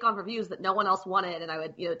would take on reviews that no one else wanted, and I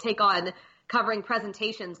would take on covering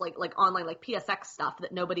presentations like online, like PSX stuff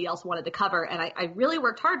that nobody else wanted to cover. And I really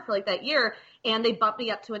worked hard for like that year, and they bumped me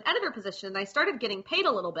up to an editor position, and I started getting paid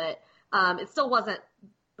a little bit. It still wasn't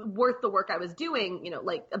worth the work I was doing,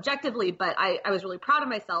 like objectively, but I was really proud of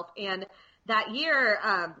myself. And that year,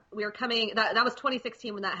 we were coming, that was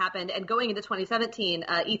 2016 when that happened. And going into 2017,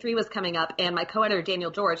 E3 was coming up, and my co-editor, Daniel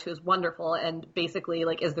George, who's wonderful and basically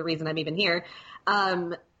like is the reason I'm even here.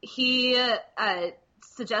 He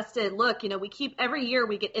suggested, look, every year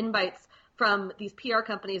we get invites from these PR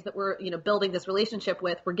companies that we're, building this relationship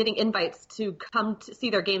with. We're getting invites to come to see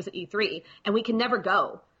their games at E3, and we can never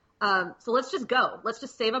go. So let's just go. Let's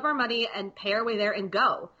just save up our money and pay our way there and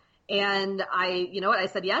go. And I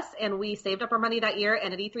said yes. And we saved up our money that year.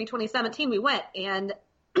 And at E3 2017, we went. And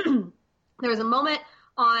there was a moment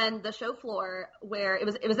on the show floor where it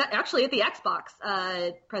was actually at the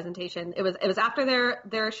Xbox presentation. It was after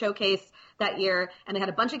their showcase that year, and they had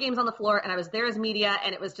a bunch of games on the floor, and I was there as media,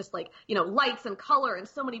 and it was just like, lights and color and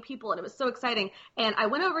so many people, and it was so exciting. And I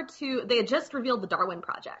went over they had just revealed the Darwin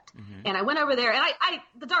Project, and I went over there, and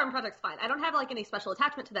the Darwin Project's fine. I don't have like any special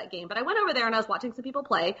attachment to that game, but I went over there and I was watching some people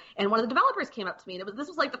play, and one of the developers came up to me, and this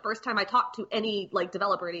was like the first time I talked to any like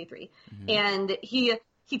developer at E3, and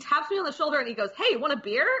he taps me on the shoulder and he goes, "Hey, want a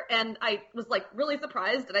beer?" And I was like really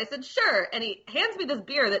surprised, and I said, "Sure." And he hands me this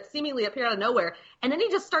beer that seemingly appeared out of nowhere. And then he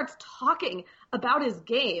just starts talking about his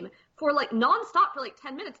game for like nonstop for like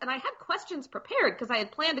 10 minutes. And I had questions prepared because I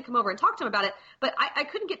had planned to come over and talk to him about it, but I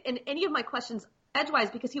couldn't get in any of my questions edgewise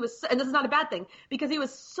because he was, and this is not a bad thing, because he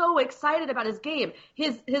was so excited about his game.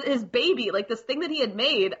 His baby, like this thing that he had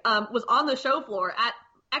made, was on the show floor at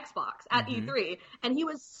Xbox at E3, and he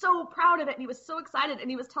was so proud of it, and he was so excited, and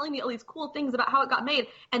he was telling me all these cool things about how it got made.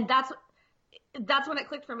 And that's when it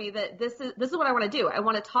clicked for me that this is what I want to do. I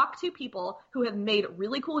want to talk to people who have made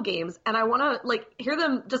really cool games, and I want to like hear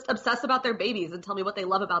them just obsess about their babies and tell me what they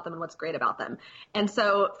love about them and what's great about them. And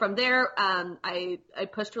so from there, I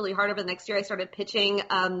pushed really hard over the next year. I started pitching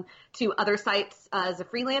to other sites as a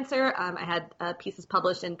freelancer. I had pieces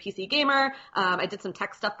published in PC Gamer. I did some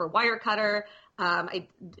tech stuff for Wirecutter. I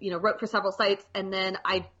wrote for several sites, and then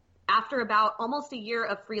after about almost a year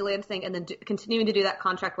of freelancing and then continuing to do that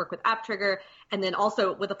contract work with AppTrigger, and then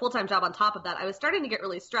also with a full-time job on top of that, I was starting to get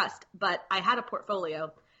really stressed, but I had a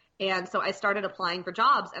portfolio. And so I started applying for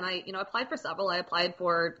jobs, and I applied for several. I applied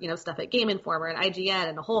for, stuff at Game Informer and IGN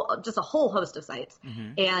and a whole host of sites.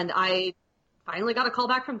 And I finally got a call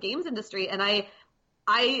back from Games Industry, and I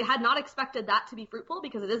had not expected that to be fruitful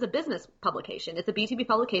because it is a business publication. It's a B2B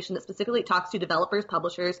publication that specifically talks to developers,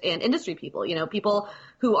 publishers, and industry people, people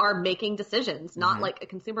who are making decisions, not like a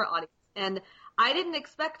consumer audience. And I didn't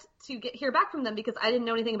expect to hear back from them because I didn't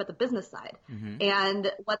know anything about the business side.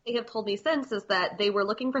 And what they have told me since is that they were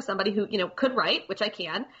looking for somebody who, could write, which I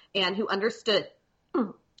can, and who understood,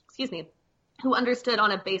 who understood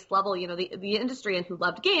on a base level, the industry and who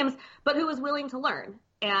loved games, but who was willing to learn.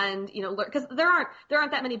 And, because there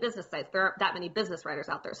aren't that many business sites. There aren't that many business writers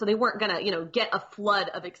out there. So they weren't going to, get a flood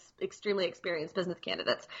of extremely experienced business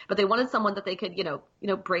candidates, but they wanted someone that they could,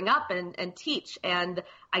 bring up and teach. And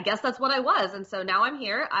I guess that's what I was. And so now I'm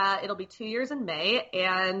here. It'll be 2 years in May,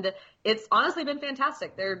 and it's honestly been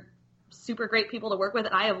fantastic. They're super great people to work with,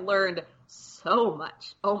 and I have learned so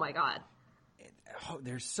much. Oh my God. Oh,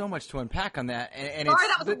 there's so much to unpack on that. And sorry,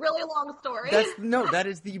 that was a really long story. That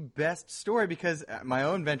is the best story because my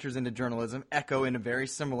own ventures into journalism echo in a very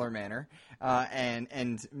similar manner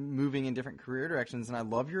and moving in different career directions. And I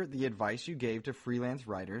love the advice you gave to freelance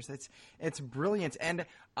writers. It's brilliant. And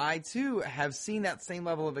I, too, have seen that same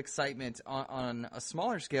level of excitement on a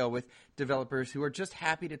smaller scale with developers who are just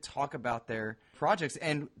happy to talk about their projects.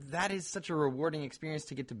 And that is such a rewarding experience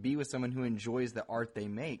to get to be with someone who enjoys the art they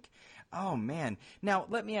make. Oh, man. Now,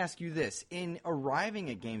 let me ask you this. In arriving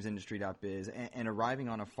at GamesIndustry.biz and arriving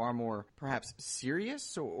on a far more perhaps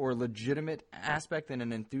serious or legitimate aspect than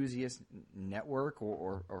an enthusiast network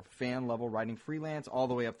or fan-level writing freelance all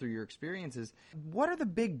the way up through your experiences, what are the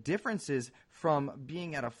big differences from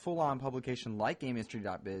being at a full-on publication like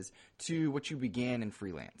GamesIndustry.biz to what you began in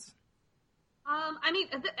freelance? I mean,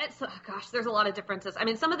 gosh, there's a lot of differences. I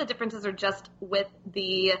mean, some of the differences are just with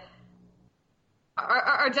the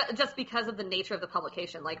are just because of the nature of the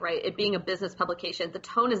publication, like, right, it being a business publication, the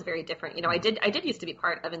tone is very different. You know, I did used to be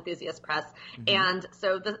part of Enthusiast Press, and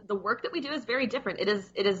so the work that we do is very different. It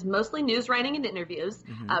is mostly news writing and interviews.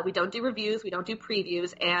 We don't do reviews, we don't do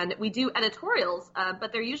previews, and we do editorials,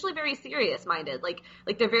 but they're usually very serious minded. Like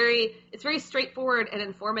it's very straightforward and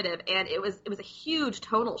informative, and it was a huge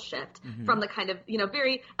tonal shift from the kind of, you know,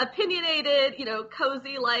 very opinionated, you know,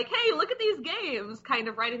 cozy, like, hey, look at these games kind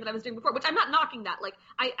of writing that I was doing before, which I'm not knocking that. Like,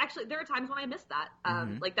 I actually, there are times when I miss that.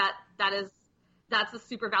 Like that's a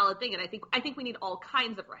super valid thing. And I think we need all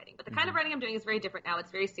kinds of writing, but the kind of writing I'm doing is very different now.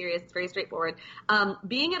 It's very serious. It's very straightforward.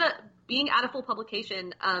 Being at a full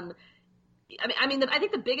publication, I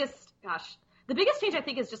think the biggest change, I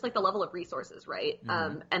think, is just like the level of resources, right?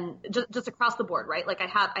 And just across the board, right? Like I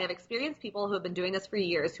have experienced people who have been doing this for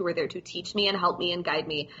years, who are there to teach me and help me and guide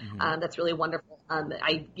me. That's really wonderful.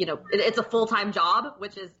 It's a full-time job,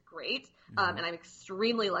 which is great. And I'm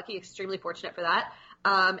extremely lucky, extremely fortunate for that.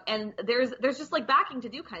 And there's just like backing to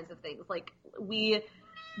do kinds of things. Like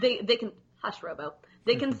they can hush Robo.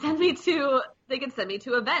 They can send me to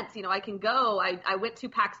events. You know, I can go. I went to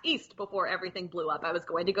PAX East before everything blew up. I was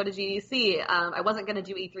going to go to GDC. I wasn't going to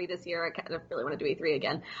do E3 this year. I kind of really want to do E3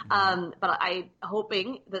 again. But I'm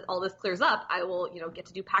hoping that all this clears up. I will, you know, get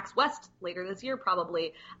to do PAX West later this year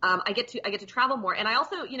probably. I get to travel more, and I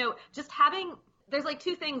also, you know, just having. There's like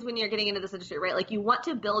two things when you're getting into this industry, right? Like you want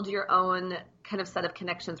to build your own kind of set of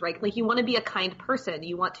connections, right? Like you want to be a kind person.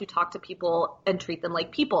 You want to talk to people and treat them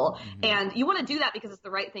like people. And you want to do that because it's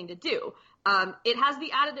the right thing to do. It has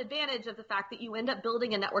the added advantage of the fact that you end up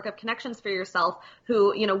building a network of connections for yourself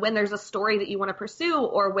who, you know, when there's a story that you want to pursue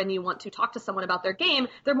or when you want to talk to someone about their game,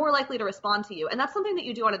 they're more likely to respond to you. And that's something that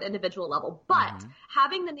you do on an individual level. But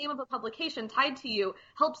having the name of a publication tied to you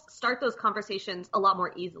helps start those conversations a lot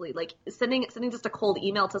more easily. Like sending just a cold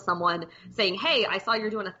email to someone saying, hey, I saw you're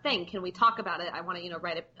doing a thing. Can we talk about it? I want to, you know,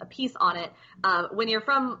 write a piece on it. When you're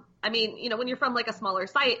from like a smaller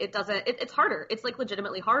site, it's harder. It's like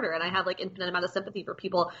legitimately harder. And I have like infinite amount of sympathy for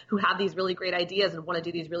people who have these really great ideas and want to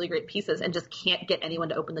do these really great pieces and just can't get anyone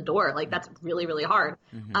to open the door. Like that's really, really hard.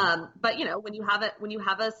 But you know, when you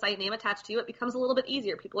have a site name attached to you, it becomes a little bit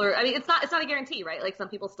easier. It's not a guarantee, right? Like some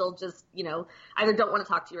people still just, you know, either don't want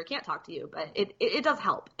to talk to you or can't talk to you, but it does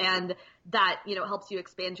help. And that, you know, helps you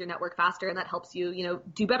expand your network faster, and that helps you, you know,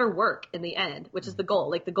 do better work in the end, which is the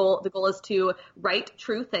goal. Like the goal is to write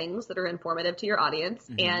true things that are informative to your audience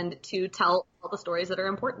and to tell all the stories that are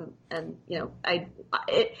important. And, you know,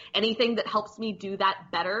 anything that helps me do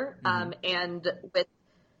that better, and with,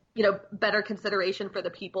 you know, better consideration for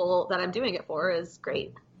the people that I'm doing it for is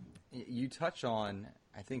great. You touch on,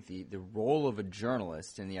 I think, the role of a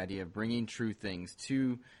journalist and the idea of bringing true things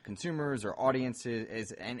to consumers or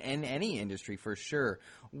audiences and any industry for sure.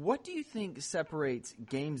 What do you think separates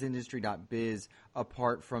gamesindustry.biz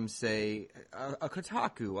apart from, say, a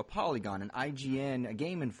Kotaku, a Polygon, an IGN, a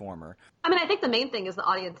Game Informer? I mean, I think the main thing is the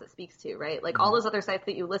audience it speaks to, right? Like all those other sites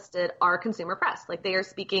that you listed are consumer press. Like they are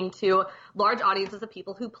speaking to large audiences of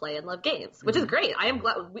people who play and love games, which is great. I am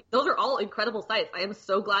glad. Those are all incredible sites. I am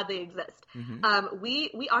so glad they exist.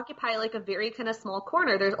 We occupy like a very kind of small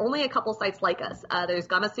corner. There's only a couple sites like us. There's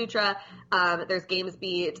Gamasutra, there's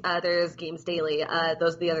GamesBeat, there's Games Daily.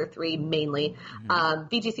 Those are the other three mainly.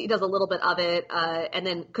 VGC does a little bit of it. And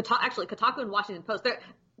then Kotaku and Washington Post.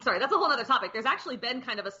 Sorry, that's a whole other topic. There's actually been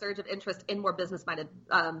kind of a surge of interest in more business-minded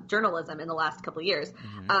journalism in the last couple of years.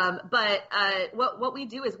 But what we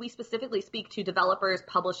do is we specifically speak to developers,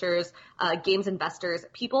 publishers, games investors,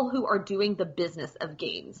 people who are doing the business of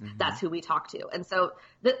games. That's who we talk to. And so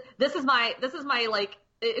this is my like,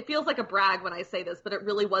 it feels like a brag when I say this, but it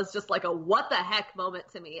really was just like a what the heck moment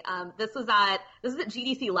to me. This is at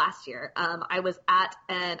GDC last year. I was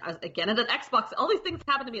again at an Xbox. All these things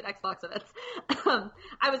happen to me at Xbox events.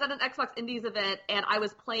 I was at an Xbox Indies event and I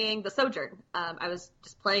was playing The Sojourn. I was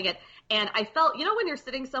just playing it, and I felt, you know, when you're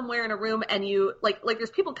sitting somewhere in a room and you like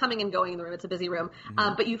there's people coming and going in the room. It's a busy room,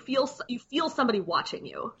 but you feel somebody watching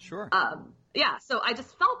you. Sure. Yeah, so I just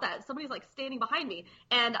felt that somebody's like standing behind me,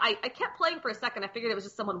 and I kept playing for a second. I figured it was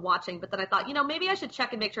just someone watching, but then I thought, you know, maybe I should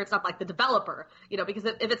check and make sure it's not like the developer, you know, because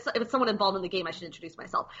if it's someone involved in the game, I should introduce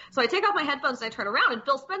myself. So I take off my headphones and I turn around, and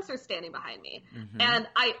Phil Spencer's standing behind me, and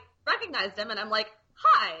I recognized him, and I'm like,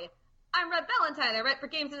 "Hi, I'm Red Valentine. I write for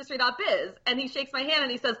GamesIndustry.biz," and he shakes my hand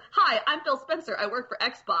and he says, "Hi, I'm Phil Spencer. I work for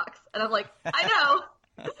Xbox," and I'm like, "I know."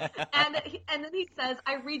 And then he says,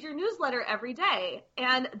 I read your newsletter every day.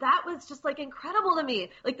 And that was just like incredible to me.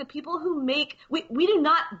 Like the people who we do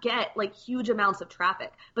not get like huge amounts of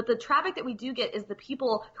traffic, but the traffic that we do get is the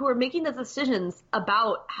people who are making the decisions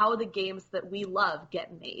about how the games that we love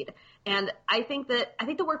get made. And I think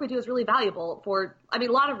the work we do is really valuable for, I mean,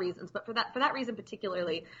 a lot of reasons, but for that reason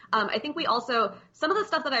particularly, I think we also, some of the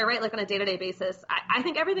stuff that I write like on a day-to-day basis, I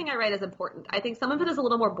think everything I write is important. I think some of it is a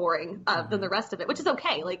little more boring than the rest of it, which is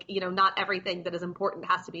okay. Like, not everything that is important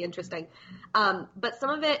has to be interesting. But some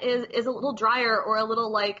of it is a little drier or a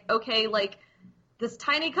little like, okay, like this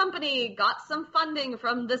tiny company got some funding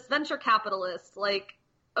from this venture capitalist, like,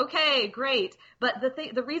 okay, great. But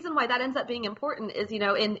the reason why that ends up being important is,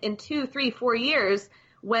 in 2, 3, 4 years,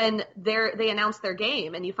 when they announce their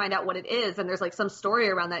game and you find out what it is and there's like some story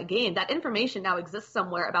around that game, that information now exists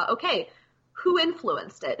somewhere about, okay, who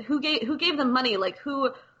influenced it? Who gave them money? Like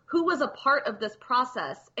who was a part of this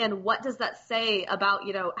process, and what does that say about,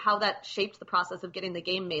 how that shaped the process of getting the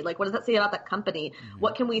game made? Like, what does that say about that company? Mm-hmm.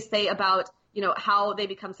 What can we say about, how they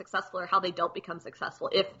become successful or how they don't become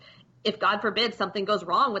successful? If God forbid something goes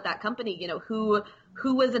wrong with that company, who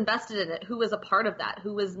was invested in it, who was a part of that,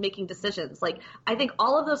 who was making decisions. Like, I think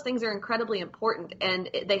all of those things are incredibly important, and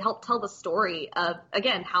they help tell the story of,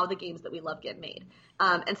 again, how the games that we love get made.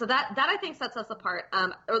 And so that I think sets us apart,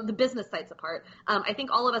 or the business sites apart. I think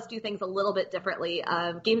all of us do things a little bit differently.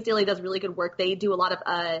 Games Daily does really good work. They do a lot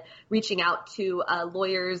of reaching out to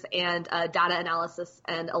lawyers and data analysis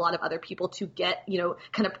and a lot of other people to get,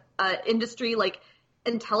 kind of industry, like,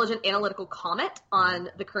 intelligent analytical comment on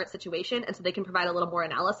the current situation, and so they can provide a little more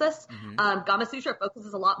analysis. Mm-hmm. Gamasutra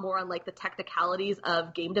focuses a lot more on like the technicalities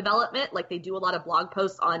of game development. Like they do a lot of blog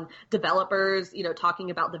posts on developers, talking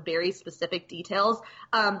about the very specific details.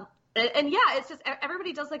 And yeah, it's just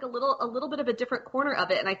everybody does like a little bit of a different corner of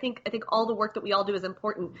it, and I think all the work that we all do is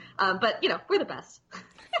important. But we're the best.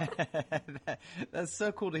 That's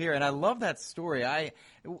so cool to hear, and I love that story.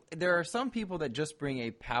 There are some people that just bring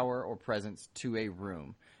a power or presence to a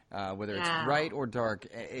room, whether it's bright or dark.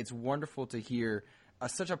 It's wonderful to hear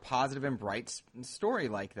such a positive and bright story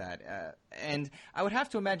like that. And I would have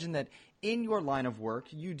to imagine that in your line of work,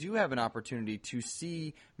 you do have an opportunity to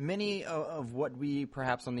see many of what we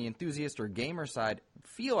perhaps on the enthusiast or gamer side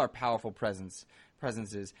feel are powerful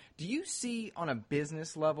presences. Do you see on a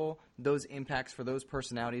business level those impacts for those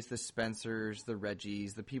personalities, the Spencers, the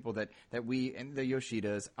Reggies, the people that we and the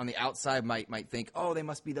Yoshidas on the outside might think, oh, they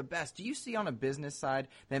must be the best? Do you see on a business side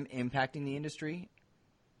them impacting the industry?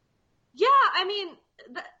 Yeah, I mean,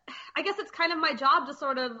 I guess it's kind of my job to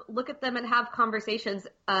sort of look at them and have conversations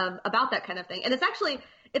about that kind of thing. And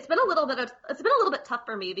it's been a little bit tough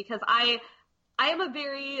for me because I am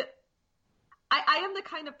the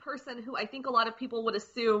kind of person who I think a lot of people would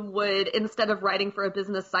assume would, instead of writing for a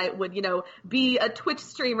business site, would, be a Twitch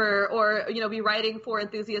streamer or, be writing for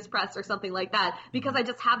Enthusiast Press or something like that, because I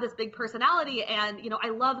just have this big personality and,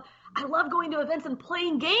 I love going to events and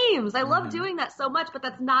playing games. I love doing that so much, but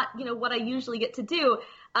that's not, what I usually get to do.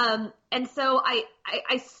 And so I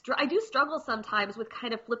do struggle sometimes with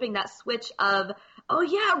kind of flipping that switch of, oh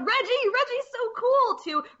yeah, Reggie's so cool,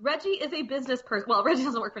 to Reggie is a business person. Well, Reggie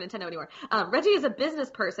doesn't work for Nintendo anymore. Reggie is a business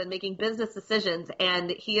person making business decisions, and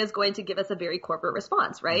he is going to give us a very corporate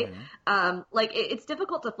response, right? Mm-hmm. It's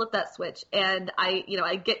difficult to flip that switch. And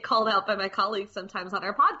I get called out by my colleagues sometimes on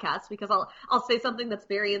our podcast because I'll say something that's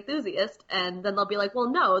very enthusiast, and then they'll be like, well,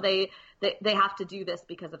 no, they have to do this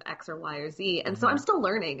because of X or Y or Z. And so I'm still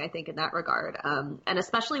learning, I think, in that regard. And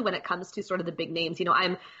especially when it comes to sort of the big names,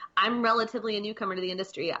 I'm relatively a newcomer to the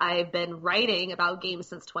industry. I've been writing about games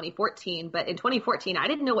since 2014, but in 2014, I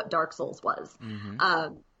didn't know what Dark Souls was.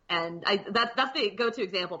 Mm-hmm. And that's the go-to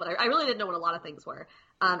example, but I really didn't know what a lot of things were.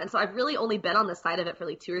 And so I've really only been on this side of it for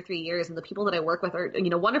like 2 or 3 years. And the people that I work with are,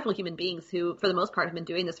 wonderful human beings who, for the most part, have been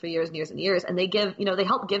doing this for years and years and years. And they they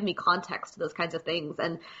help give me context to those kinds of things.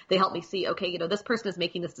 And they help me see, okay, this person is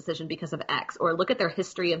making this decision because of X, or look at their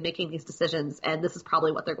history of making these decisions, and this is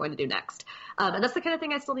probably what they're going to do next. And that's the kind of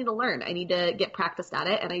thing I still need to learn. I need to get practiced at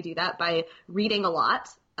it. And I do that by reading a lot.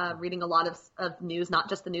 Reading a lot of news, not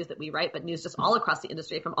just the news that we write, but news just all across the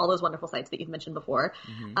industry from all those wonderful sites that you've mentioned before.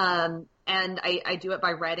 Mm-hmm. And I do it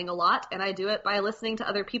by writing a lot, and I do it by listening to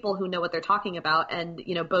other people who know what they're talking about, and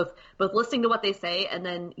both listening to what they say and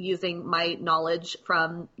then using my knowledge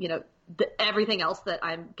from everything else that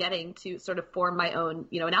I'm getting to sort of form my own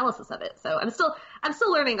analysis of it. So I'm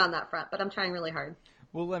still learning on that front, but I'm trying really hard.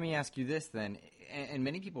 Well, let me ask you this then, and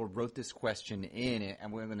many people wrote this question in,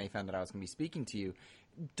 and when they found that I was going to be speaking to you,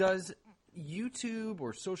 does YouTube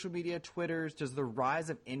or social media, Twitters, does the rise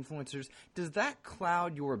of influencers, does that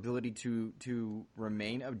cloud your ability to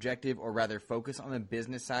remain objective, or rather focus on the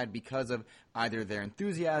business side because of either their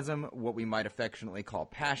enthusiasm, what we might affectionately call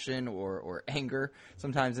passion, or anger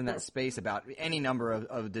sometimes in that space about any number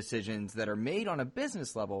of decisions that are made on a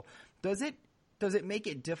business level? Does it make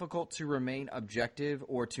it difficult to remain objective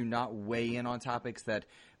or to not weigh in on topics that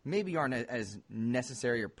maybe aren't as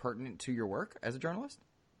necessary or pertinent to your work as a journalist?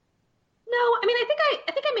 No, I mean, I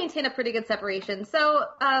think I maintain a pretty good separation. So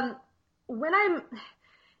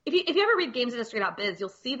if you ever read GamesIndustry.biz, you'll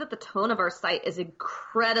see that the tone of our site is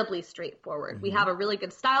incredibly straightforward. Mm-hmm. We have a really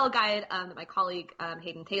good style guide that my colleague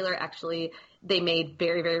Hayden Taylor actually they made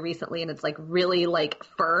very, very recently, and it's like really like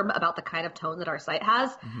firm about the kind of tone that our site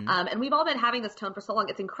has. Mm-hmm. And we've all been having this tone for so long.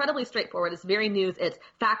 It's incredibly straightforward. It's very news. It's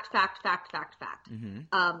fact, fact, fact, fact, fact.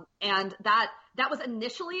 Mm-hmm. And that was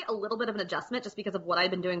initially a little bit of an adjustment just because of what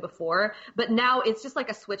I've been doing before, but now it's just like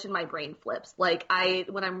a switch in my brain flips. Like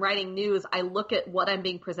when I'm writing news, I look at what I'm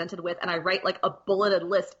being presented with and I write like a bulleted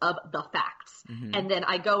list of the facts. Mm-hmm. And then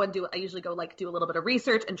I usually go do a little bit of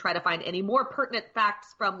research and try to find any more pertinent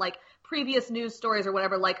facts from like previous news stories or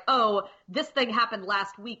whatever, like, oh, this thing happened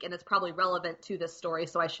last week and it's probably relevant to this story,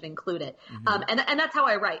 so I should include it. Mm-hmm. And that's how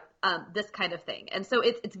I write this kind of thing. And so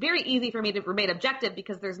it's very easy for me to remain objective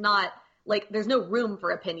because there's no room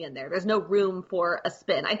for opinion there. There's no room for a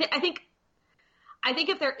spin. I think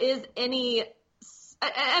if there is any,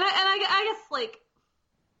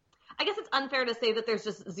 I guess it's unfair to say that there's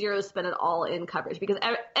just zero spin at all in coverage, because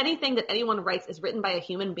anything that anyone writes is written by a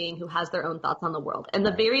human being who has their own thoughts on the world. And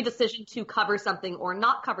the very decision to cover something or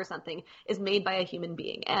not cover something is made by a human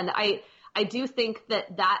being. And I do think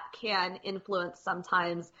that can influence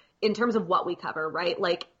sometimes in terms of what we cover, right?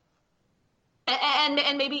 Like,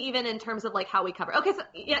 and maybe even in terms of like how we cover. Okay, so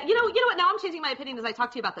yeah, you know what? Now I'm changing my opinion as I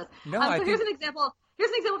talk to you about this. No, here's an example. Here's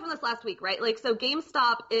an example from this last week, right? Like, so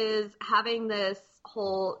GameStop is having this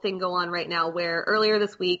whole thing go on right now where earlier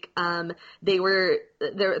this week, there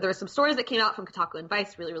were some stories that came out from Kotaku and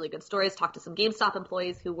Vice, really, really good stories. Talked to some GameStop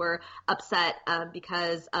employees who were upset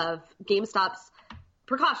because of GameStop's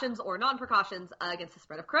precautions or non-precautions against the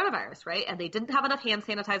spread of coronavirus, right? And they didn't have enough hand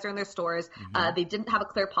sanitizer in their stores. Mm-hmm. They didn't have a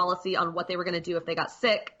clear policy on what they were going to do if they got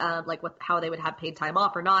sick, how they would have paid time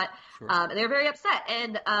off or not. Sure. And they were very upset.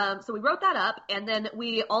 And so we wrote that up. And then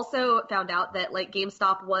we also found out that like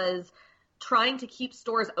GameStop was trying to keep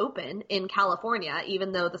stores open in California,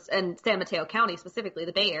 even though and San Mateo County, specifically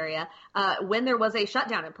the Bay Area, when there was a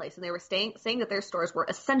shutdown in place, and they were saying that their stores were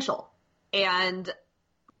essential. And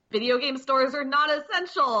video game stores are not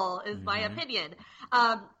essential, is my opinion.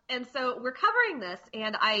 And so we're covering this,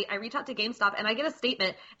 and I reach out to GameStop, and I get a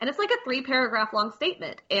statement, and it's like a 3-paragraph long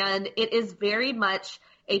statement, and it is very much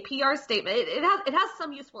a PR statement. It has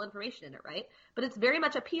some useful information in it, right? But it's very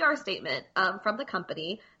much a PR statement from the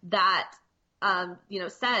company that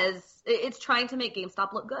says it's trying to make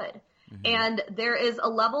GameStop look good. Mm-hmm. And there is a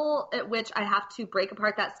level at which I have to break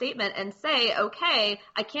apart that statement and say, okay,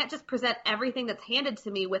 I can't just present everything that's handed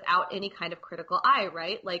to me without any kind of critical eye,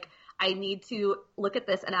 right? Like, I need to look at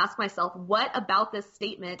this and ask myself, what about this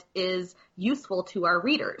statement is useful to our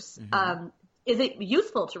readers? Mm-hmm. Is it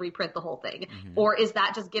useful to reprint the whole thing? Mm-hmm. Or is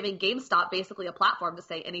that just giving GameStop basically a platform to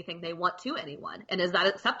say anything they want to anyone? And is that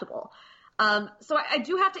acceptable? So I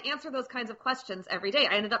do have to answer those kinds of questions every day.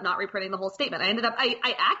 I ended up not reprinting the whole statement.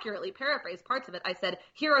 I accurately paraphrased parts of it. I said,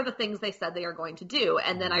 here are the things they said they are going to do.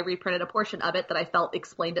 And then I reprinted a portion of it that I felt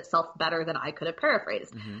explained itself better than I could have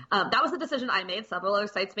paraphrased. Mm-hmm. That was the decision I made. Several other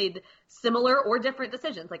sites made similar or different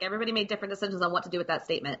decisions. Like, everybody made different decisions on what to do with that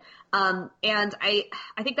statement. And I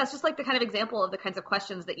think that's just like the kind of example of the kinds of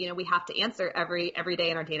questions that, we have to answer every day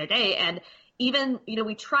in our day to day. And even,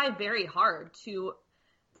 we try very hard to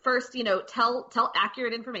first, tell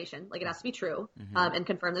accurate information, like it has to be true, mm-hmm. And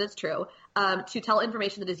confirm that it's true, to tell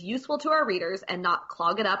information that is useful to our readers and not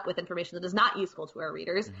clog it up with information that is not useful to our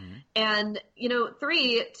readers. Mm-hmm. And,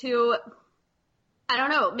 3, to,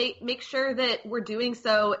 make sure that we're doing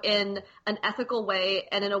so in an ethical way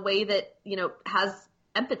and in a way that, has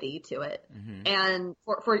empathy to it, mm-hmm. and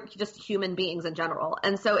for just human beings in general.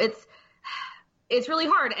 And so it's really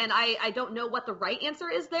hard, and I don't know what the right answer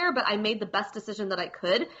is there, but I made the best decision that I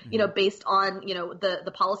could, mm-hmm. Based on,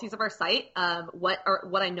 the policies of our site,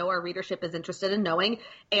 what I know our readership is interested in knowing,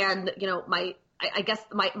 and, I guess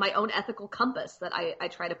my own ethical compass that I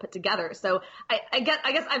try to put together. So I guess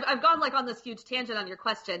I've gone like on this huge tangent on your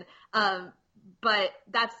question, but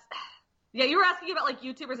that's, yeah, you were asking about like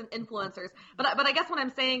YouTubers and influencers, but I guess what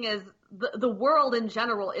I'm saying is the world in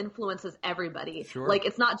general influences everybody. Sure. Like,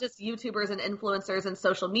 it's not just YouTubers and influencers and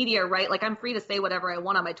social media, right? Like, I'm free to say whatever I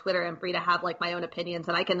want on my Twitter. I'm free to have like my own opinions,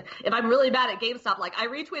 and I can, if I'm really bad at GameStop, like I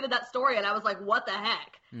retweeted that story and I was like, what the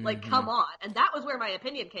heck? Like, come on. And that was where my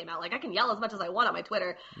opinion came out. Like, I can yell as much as I want on my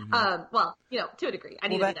Twitter. Well, to a degree. I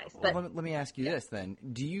need to be nice. But let me ask you this then.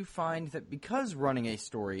 Do you find that because running a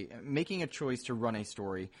story, making a choice to run a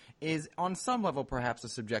story is on some level perhaps a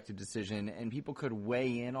subjective decision, and people could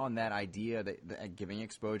weigh in on that idea that giving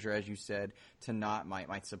exposure, as you said, to not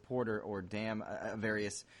might support or damn a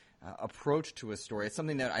various approach to a story? It's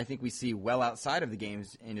something that I think we see well outside of the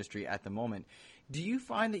games industry at the moment. Do you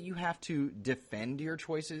find that you have to defend your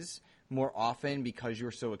choices more often because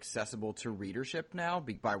you're so accessible to readership now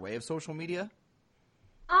by way of social media?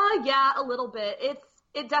 Yeah, a little bit.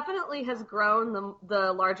 It definitely has grown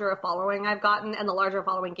the larger a following I've gotten and the larger a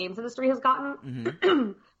following games industry has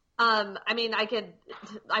gotten. I mean,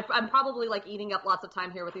 I'm probably like eating up lots of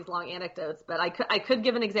time here with these long anecdotes, but I could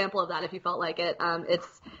give an example of that if you felt like it.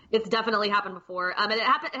 It's definitely happened before. And it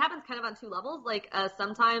happens kind of on two levels. Like,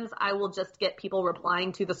 sometimes I will just get people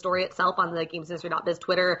replying to the story itself on the GamesIndustry.biz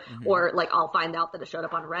Twitter, or like I'll find out that it showed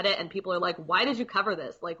up on Reddit and people are like, why did you cover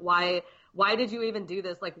this? Like, why did you even do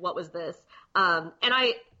this? Like, what was this?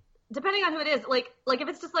 Depending on who it is, like if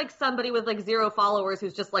it's just like somebody with like 0 followers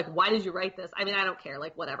who's just like, why did you write this? I mean, I don't care,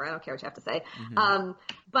 like whatever. I don't care what you have to say.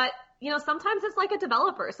 But sometimes it's like a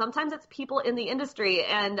developer. Sometimes it's people in the industry.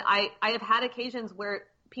 And I have had occasions where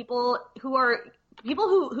people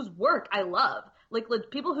whose work I love, like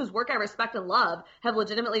people whose work I respect and love, have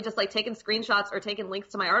legitimately just like taken screenshots or taken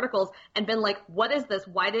links to my articles and been like, what is this?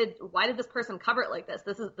 Why did this person cover it like this?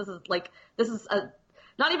 This is a,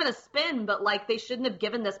 not even a spin, but like they shouldn't have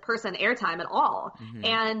given this person airtime at all.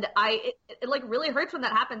 And it like really hurts when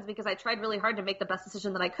that happens, because I tried really hard to make the best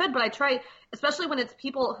decision that I could, but I try, especially when it's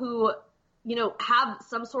people who, have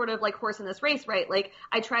some sort of like horse in this race, right? Like,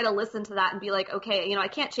 I try to listen to that and be like, okay, I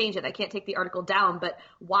can't change it. I can't take the article down, but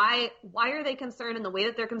why are they concerned in the way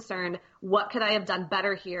that they're concerned? What could I have done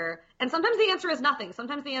better here? And sometimes the answer is nothing.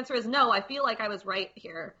 Sometimes the answer is no, I feel like I was right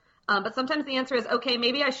here. But sometimes the answer is, okay,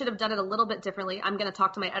 maybe I should have done it a little bit differently. I'm going to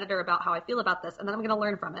talk to my editor about how I feel about this, and then I'm going to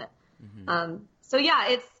learn from it. So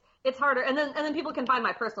yeah, it's harder. And then people can find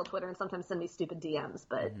my personal Twitter and sometimes send me stupid DMs,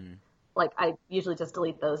 but like I usually just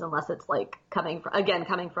delete those unless it's like coming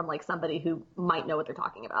from like somebody who might know what they're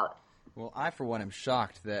talking about. Well, I for one am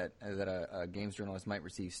shocked that a games journalist might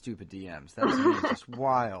receive stupid DMs. That's just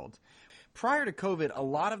wild. Prior to COVID, a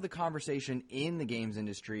lot of the conversation in the games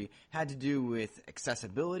industry had to do with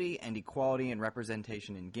accessibility and equality and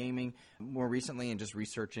representation in gaming. More recently, and just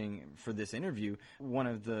researching for this interview, one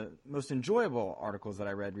of the most enjoyable articles that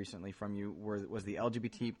I read recently from you was the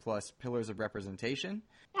LGBT plus pillars of representation.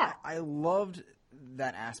 Yeah. I loved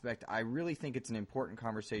that aspect. I really think it's an important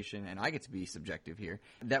conversation, and I get to be subjective here,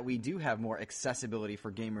 that we do have more accessibility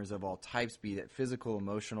for gamers of all types, be that physical,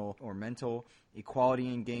 emotional, or mental,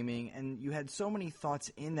 equality in gaming, and you had so many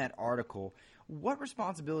thoughts in that article. What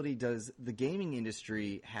responsibility does the gaming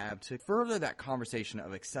industry have to further that conversation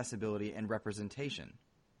of accessibility and representation?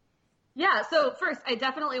 Yeah, so first, I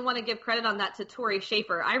definitely want to give credit on that to Tori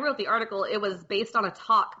Schaefer. I wrote the article. It was based on a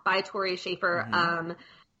talk by Tori Schaefer.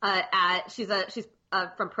 She's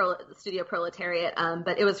from Studio Proletariat,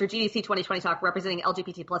 but it was her GDC 2020 talk representing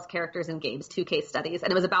LGBT plus characters in games, 2 case studies,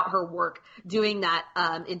 and it was about her work doing that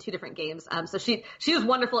in 2 different games. So she was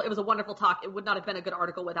wonderful. It was a wonderful talk. It would not have been a good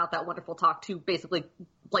article without that wonderful talk to basically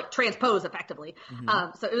like transpose effectively.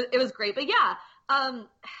 So it was great. But yeah, I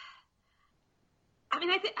mean,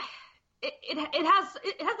 I think it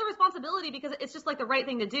has the responsibility because it's just like the right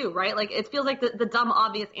thing to do, right? Like it feels like the dumb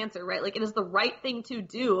obvious answer, right? Like it is the right thing to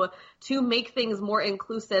do to make things more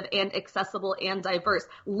inclusive and accessible and diverse.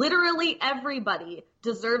 Literally everybody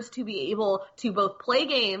deserves to be able to both play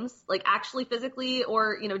games, like actually physically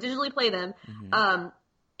or, digitally play them,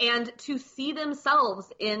 and to see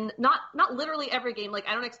themselves in not literally every game. Like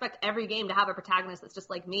I don't expect every game to have a protagonist that's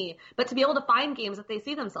just like me, but to be able to find games that they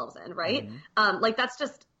see themselves in, right? Like that's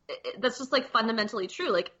just like fundamentally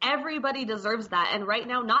true. Like everybody deserves that. And right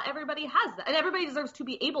now, not everybody has that. And everybody deserves to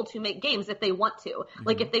be able to make games if they want to.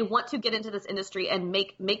 Like if they want to get into this industry and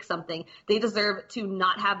make something, they deserve to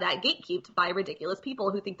not have that gatekept by ridiculous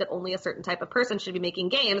people who think that only a certain type of person should be making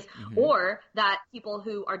games, or that people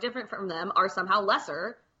who are different from them are somehow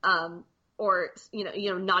lesser, or,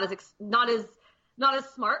 not as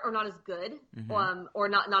smart or not as good, or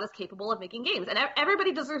not as capable of making games. And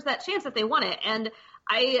everybody deserves that chance if they want it. And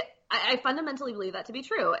I fundamentally believe that to be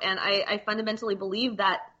true. And I fundamentally believe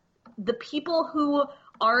that the people who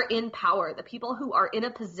are in power, the people who are in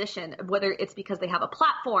a position, whether it's because they have a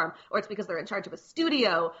platform or it's because they're in charge of a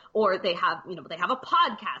studio or they have a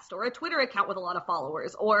podcast or a Twitter account with a lot of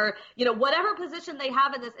followers or, whatever position they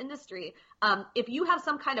have in this industry, if you have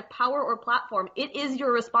some kind of power or platform, it is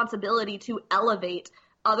your responsibility to elevate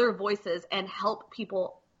other voices and help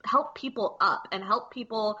people up and help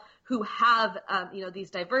people who have, these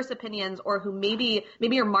diverse opinions or who maybe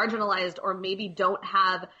are marginalized or maybe don't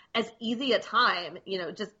have as easy a time,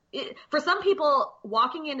 for some people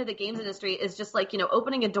walking into the games industry is just like,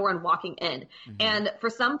 opening a door and walking in. Mm-hmm. And for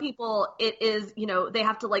some people it is, they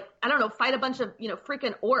have to fight a bunch of,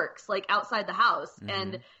 freaking orcs like outside the house. Mm-hmm.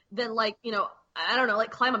 And then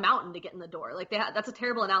climb a mountain to get in the door. That's a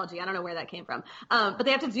terrible analogy. I don't know where that came from. But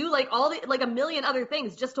they have to do a million other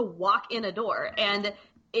things just to walk in a door. And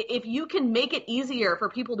if you can make it easier for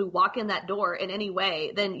people to walk in that door in any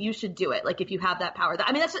way, then you should do it. If you have that power,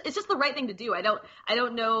 it's just the right thing to do. I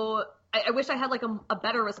don't know. I wish I had a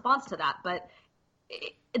better response to that, but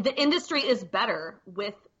the industry is better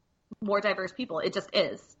with more diverse people. It just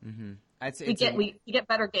is. Mm-hmm. We get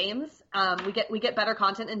better games. We get better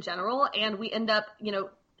content in general, and we end up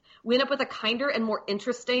with a kinder and more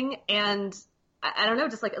interesting and I don't know,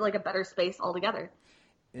 just like a better space altogether.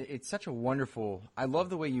 It's such a wonderful – I love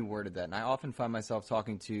the way you worded that, and I often find myself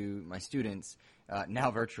talking to my students, now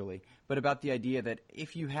virtually, but about the idea that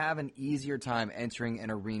if you have an easier time entering an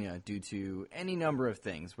arena due to any number of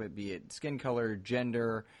things, be it skin color,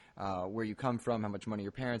 gender, where you come from, how much money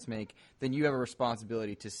your parents make, then you have a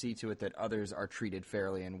responsibility to see to it that others are treated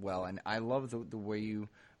fairly and well. And I love the way you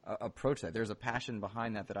approach that. There's a passion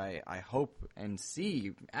behind that I hope and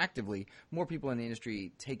see actively more people in the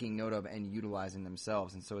industry taking note of and utilizing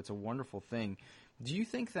themselves. And so it's a wonderful thing. Do you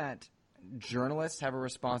think that journalists have a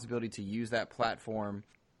responsibility to use that platform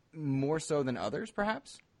more so than others,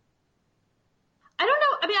 perhaps? I don't know.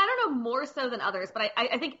 I don't know more so than others, but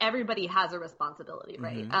I think everybody has a responsibility,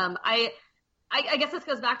 right? Mm-hmm. I guess this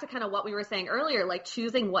goes back to kind of what we were saying earlier,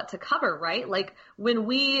 choosing what to cover, right? When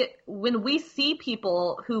we see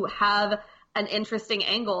people who have an interesting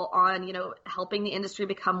angle on, helping the industry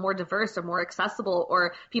become more diverse or more accessible,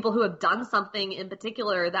 or people who have done something in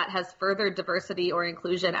particular that has furthered diversity or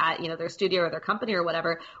inclusion at, their studio or their company or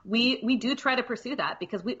whatever, we do try to pursue that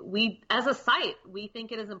because we as a site, we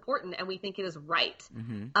think it is important and we think it is right.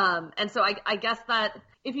 Mm-hmm. And so I guess that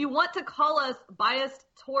if you want to call us biased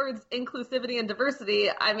towards inclusivity and diversity,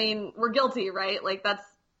 we're guilty, right?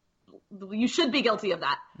 You should be guilty of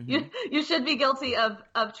that. Mm-hmm. You should be guilty of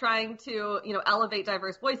trying to, elevate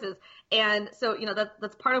diverse voices. And so,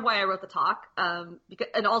 that's part of why I wrote the talk,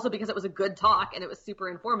 and also because it was a good talk and it was super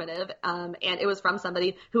informative. And it was from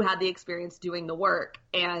somebody who had the experience doing the work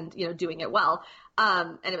and, doing it well.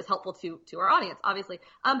 And it was helpful to our audience, obviously.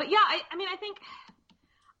 But yeah,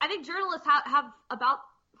 I think journalists have about,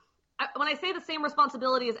 when I say the same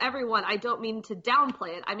responsibility as everyone, I don't mean to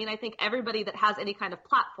downplay it. I think everybody that has any kind of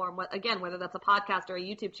platform, again, whether that's a podcast or a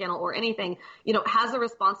YouTube channel or anything, has a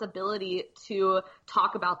responsibility to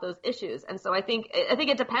talk about those issues. And so I think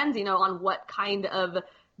it depends, on what kind of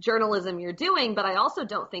journalism you're doing, but I also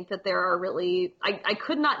don't think that there are really, I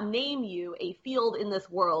could not name you a field in this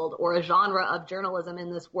world or a genre of journalism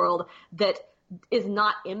in this world that is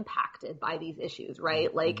not impacted by these issues, right?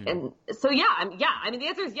 Mm-hmm. And so, the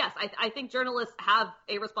answer is yes. I think journalists have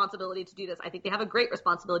a responsibility to do this. I think they have a great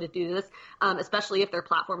responsibility to do this, especially if their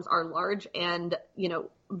platforms are large and,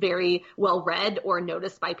 very well read or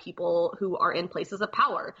noticed by people who are in places of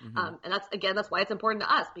power. Mm-hmm. And that's why it's important to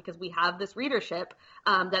us, because we have this readership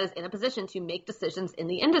that is in a position to make decisions in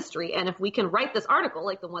the industry. And if we can write this article,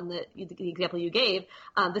 like the one the example you gave,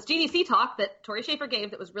 this GDC talk that Tori Schaefer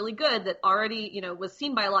gave that was really good, that already, was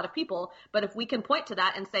seen by a lot of people. But if we can point to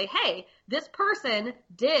that and say, hey, this person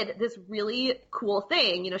did this really cool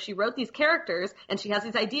thing. She wrote these characters and she has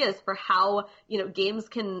these ideas for how, games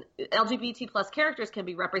LGBT plus characters can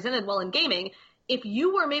be represented well in gaming. If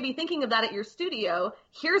you were maybe thinking of that at your studio,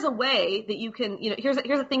 here's a way that you can, here's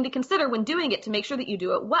a thing to consider when doing it to make sure that you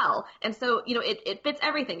do it well. And so, it fits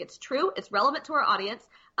everything. It's true. It's relevant to our audience.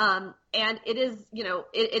 And it is,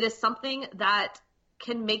 it is something that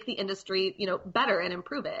can make the industry, better and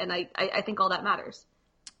improve it. And I think all that matters.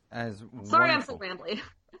 Sorry, I'm so rambly.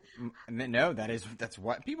 No, that's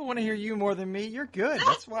what people want to hear you more than me. You're good.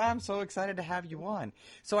 That's why I'm so excited to have you on.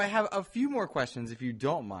 So I have a few more questions, if you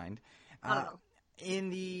don't mind. In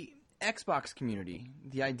the Xbox community,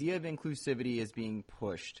 the idea of inclusivity is being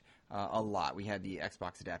pushed a lot. We had the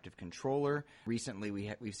Xbox Adaptive Controller. Recently,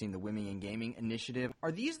 we've seen the Women in Gaming initiative.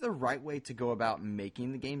 Are these the right way to go about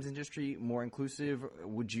making the games industry more inclusive?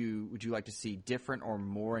 Would you like to see different or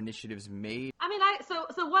more initiatives made? I mean,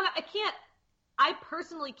 I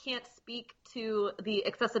personally can't speak to the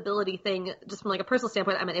accessibility thing just from like a personal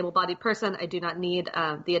standpoint. I'm an able-bodied person. I do not need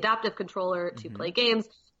the adaptive controller to play games.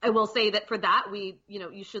 I will say that for that,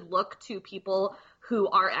 you should look to people who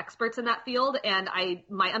are experts in that field. And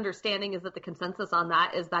my understanding is that the consensus on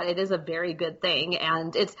that is that it is a very good thing.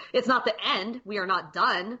 And it's not the end. We are not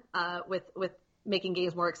done with making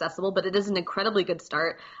games more accessible, but it is an incredibly good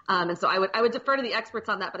start. And so I would defer to the experts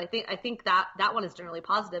on that, but I think that one is generally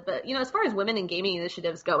positive. But, as far as women in gaming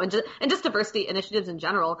initiatives go and just diversity initiatives in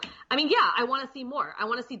general, I mean, yeah, I want to see more. I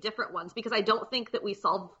want to see different ones because I don't think that we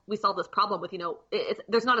solve this problem with,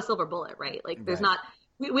 there's not a silver bullet, right? Like there's not,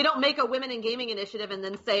 we don't make a women in gaming initiative and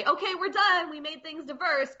then say, okay, we're done. We made things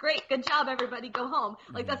diverse. Great. Good job, everybody. Go home.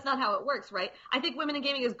 Like that's not how it works, right? I think women in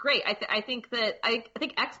gaming is great. I think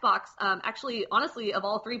Xbox, actually, honestly, of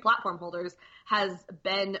all three platform holders, has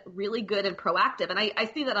been really good and proactive. And I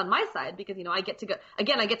see that on my side because, I get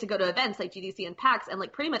to go to events like GDC and PAX. And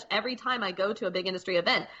like pretty much every time I go to a big industry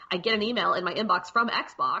event, I get an email in my inbox from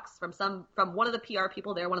Xbox, from one of the PR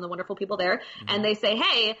people there, one of the wonderful people there. And they say,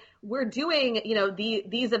 hey, we're doing,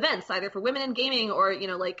 these events either for women in gaming or,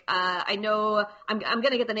 I know I'm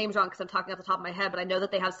going to get the names wrong because I'm talking off the top of my head, but I know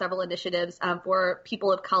that they have several initiatives for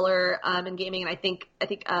people of color in gaming. And I think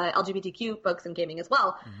LGBTQ folks in gaming as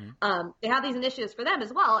well. They have these initiatives for them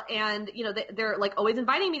as well. And, they're like always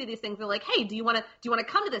inviting me to these things. They're like, hey, do you want to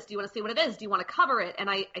come to this? Do you want to see what it is? Do you want to cover it? And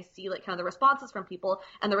I see like kind of the responses from people,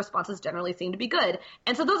 and the responses generally seem to be good.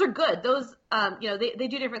 And so those are good. Those, they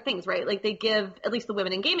do different things, right? Like they give, at least the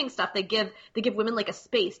women in gaming stuff, they give women like a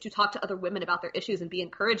space to talk to other women about their issues and be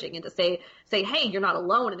encouraging and to say, hey, you're not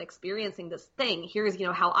alone in experiencing this thing. Here's,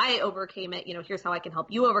 how I overcame it. Here's how I can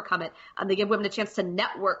help you overcome it. They give women a chance to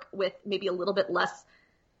network with maybe a little bit less,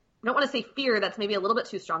 I don't want to say fear. That's maybe a little bit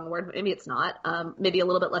too strong a word, but maybe it's not. Maybe a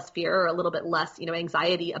little bit less fear or a little bit less,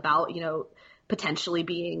 anxiety about, potentially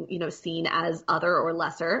being, seen as other or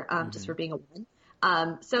lesser, just for being a woman.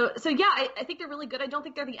 So yeah, I think they're really good. I don't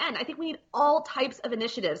think they're the end. I think we need all types of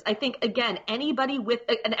initiatives. I think, again, anybody with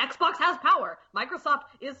an Xbox has power. Microsoft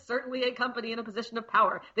is certainly a company in a position of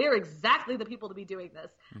power. They are exactly the people to be doing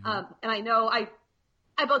this. And I know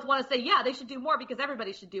I both want to say, yeah, they should do more because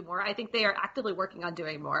everybody should do more. I think they are actively working on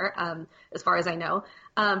doing more, as far as I know.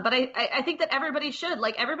 But I think that everybody should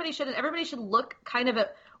look kind of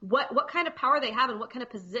at what kind of power they have and what kind of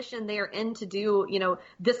position they are in to do,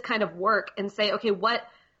 this kind of work and say, okay, what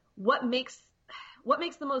makes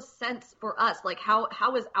the most sense for us? Like how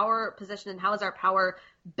is our position and how is our power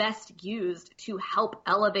best used to help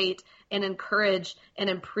elevate and encourage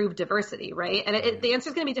and improve diversity, right? And the answer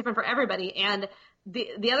is going to be different for everybody. And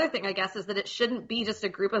the other thing, I guess, is that it shouldn't be just a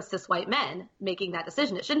group of cis white men making that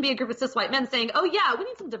decision. It shouldn't be a group of cis white men saying, oh yeah, we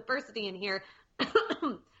need some diversity in here.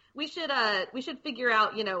 We should figure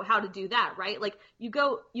out, how to do that, right? Like you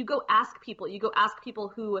go ask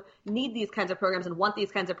people who need these kinds of programs and want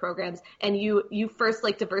these kinds of programs. And you first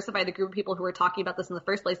like diversify the group of people who are talking about this in the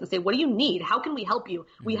first place and say, what do you need? How can we help you?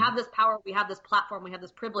 We have this power. We have this platform. We have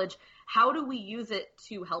this privilege. How do we use it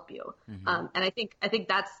to help you? And I think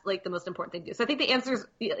that's like the most important thing to do. So I think the answer is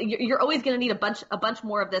you're always going to need a bunch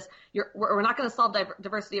more of this. We're not going to solve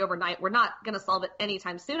diversity overnight. We're not going to solve it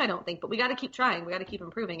anytime soon, I don't think, but we got to keep trying. We got to keep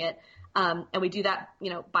improving it. And we do that,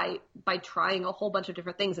 by trying a whole bunch of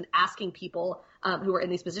different things and asking people who are in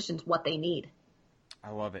these positions what they need. I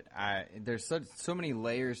love it. There's so many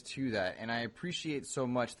layers to that, and I appreciate so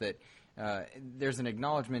much that there's an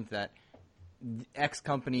acknowledgement that X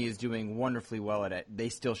company is doing wonderfully well at it. They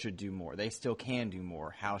still should do more. They still can do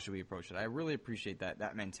more. How should we approach it? I really appreciate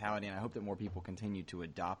that mentality, and I hope that more people continue to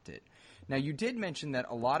adopt it. Now, you did mention that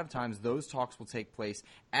a lot of times those talks will take place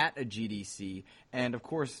at a GDC, and of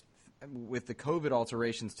course, with the COVID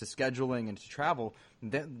alterations to scheduling and to travel,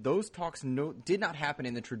 those talks did not happen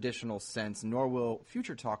in the traditional sense, nor will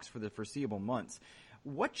future talks for the foreseeable months.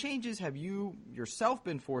 What changes have you yourself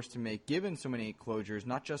been forced to make given so many closures,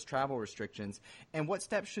 not just travel restrictions, and what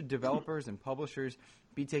steps should developers and publishers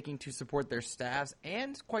be taking to support their staffs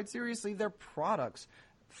and, quite seriously, their products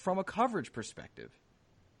from a coverage perspective?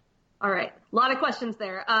 All right. A lot of questions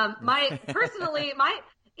there.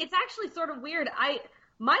 It's actually sort of weird.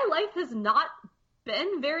 My life has not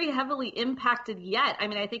been very heavily impacted yet. I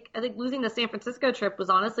mean, I think losing the San Francisco trip was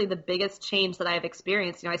honestly the biggest change that I've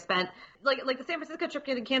experienced. You know, I spent like the San Francisco trip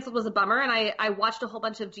getting canceled was a bummer, and I watched a whole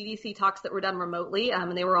bunch of GDC talks that were done remotely,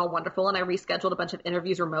 and they were all wonderful, and I rescheduled a bunch of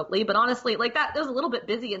interviews remotely. But honestly, like that was a little bit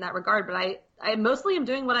busy in that regard. But I mostly am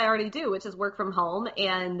doing what I already do, which is work from home,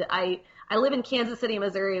 and I live in Kansas City,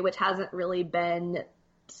 Missouri, which hasn't really been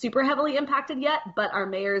super heavily impacted yet, but our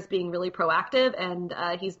mayor is being really proactive, and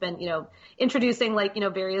he's been, introducing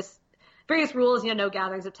various rules, no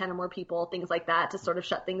gatherings of 10 or more people, things like that, to sort of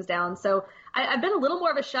shut things down. So I've been a little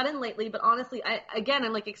more of a shut-in lately, but honestly,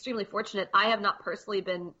 I'm like extremely fortunate. I have not personally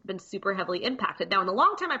been super heavily impacted. Now in the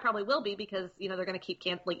long term, I probably will be, because they're going to keep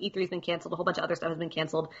canceling. E3's been canceled, a whole bunch of other stuff has been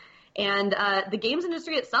canceled, and the games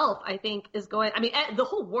industry itself, I think, is going. I mean, the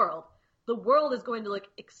whole world. The world is going to look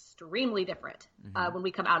extremely different when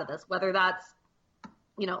we come out of this, whether that's,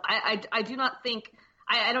 I do not think,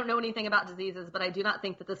 I don't know anything about diseases, but I do not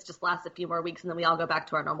think that this just lasts a few more weeks and then we all go back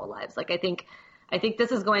to our normal lives. Like, I think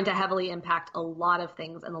this is going to heavily impact a lot of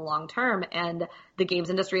things in the long term, and the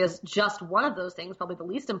games industry is just one of those things, probably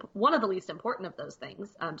one of the least important of those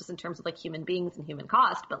things, just in terms of like human beings and human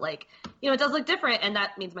cost. But like, it does look different, and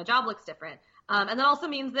that means my job looks different. And that also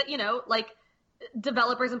means that,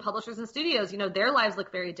 developers and publishers and studios, their lives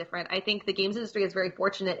look very different. I think the games industry is very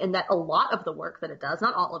fortunate in that a lot of the work that it does,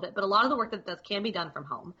 not all of it, but a lot of the work that it does can be done from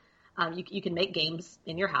home. You can make games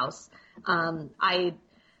in your house. I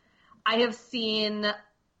have seen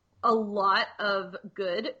a lot of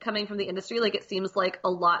good coming from the industry. Like, it seems like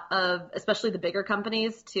a lot of, especially the bigger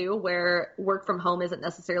companies too, where work from home isn't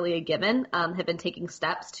necessarily a given, have been taking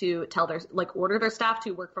steps to order their staff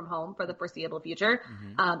to work from home for the foreseeable future.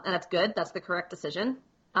 And that's good. That's the correct decision.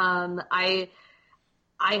 I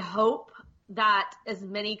hope that as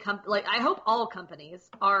many I hope all companies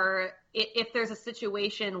are, if there's a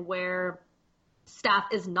situation where staff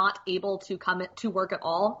is not able to come to work at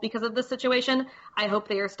all because of this situation, I hope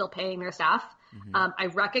they are still paying their staff. I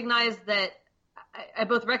recognize that I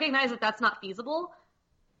both recognize that that's not feasible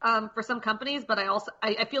for some companies, but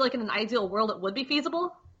I feel like in an ideal world it would be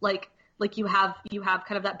feasible. Like you have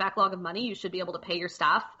kind of that backlog of money, you should be able to pay your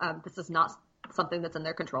staff. This is not something that's in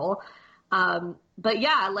their control. But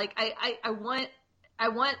yeah, like I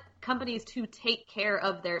want companies to take care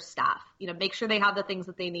of their staff, make sure they have the things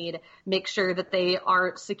that they need, make sure that they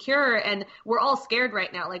are secure. And we're all scared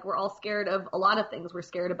right now. Like, we're all scared of a lot of things. We're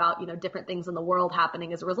scared about, different things in the world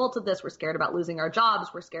happening as a result of this. We're scared about losing our jobs.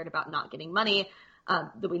 We're scared about not getting money,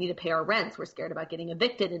 that we need to pay our rents. We're scared about getting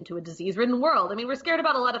evicted into a disease-ridden world. I mean, we're scared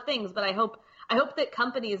about a lot of things, but I hope that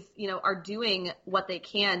companies, are doing what they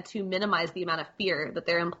can to minimize the amount of fear that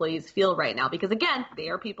their employees feel right now. Because again, they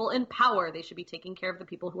are people in power. They should be taking care of the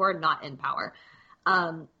people who are not in power.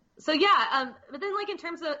 But then like in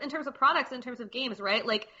terms of products, in terms of games, right?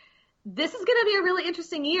 Like, this is going to be a really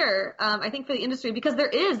interesting year, I think, for the industry, because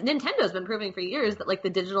Nintendo's been proving for years that like the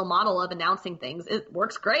digital model of announcing things, it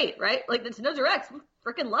works great, right? Like Nintendo Directs, we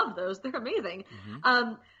freaking love those. They're amazing.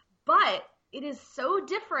 But it is so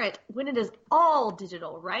different when it is all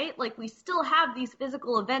digital, right? Like, we still have these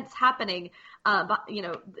physical events happening, that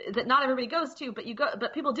not everybody goes to, but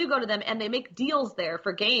people do go to them, and they make deals there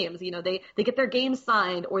for games. They get their games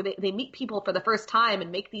signed, or they meet people for the first time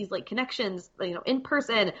and make these like connections, in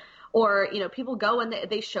person, or, people go and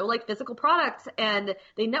they show like physical products, and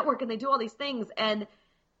they network and they do all these things. And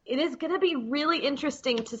it is going to be really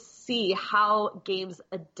interesting to see how games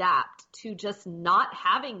adapt to just not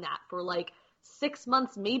having that for like 6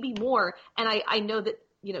 months, maybe more. And I know that,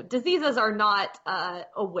 diseases are not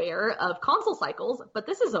aware of console cycles, but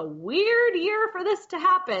this is a weird year for this to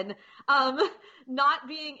happen. Not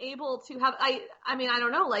being able to have, I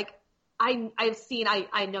don't know, like, I've seen,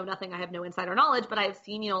 I know nothing, I have no insider knowledge, but I've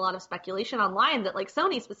seen, a lot of speculation online that like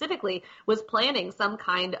Sony specifically was planning some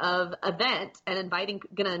kind of event and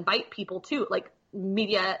gonna invite people to, like,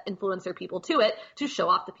 media influencer people to it, to show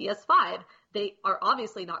off the PS5. They are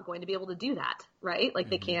obviously not going to be able to do that, right? Like,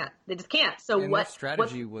 they just can't. So and their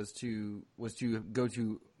strategy was to go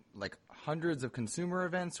to like hundreds of consumer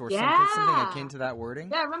events or something akin to that wording.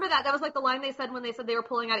 Yeah, I remember that. That was like the line they said when they said they were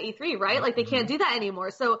pulling out E3, right? Like, they can't do that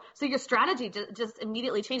anymore. So your strategy just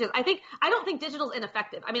immediately changes. I don't think digital's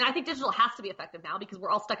ineffective. I mean, I think digital has to be effective now because we're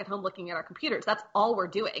all stuck at home looking at our computers. That's all we're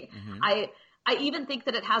doing. I even think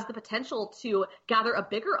that it has the potential to gather a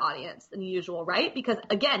bigger audience than usual, right? Because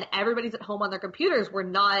again, everybody's at home on their computers. We're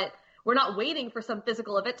not waiting for some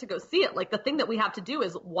physical event to go see it. Like, the thing that we have to do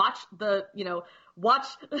is watch Mr.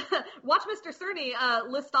 Cerny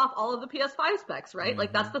list off all of the PS5 specs, right?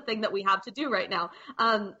 Like, that's the thing that we have to do right now.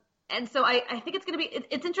 And so I think it's going to be,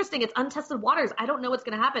 it's interesting. It's untested waters. I don't know what's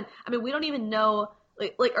going to happen. I mean, we don't even know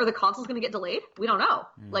Like, are the consoles going to get delayed? We don't know.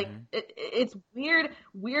 Like, it's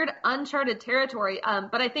weird, uncharted territory.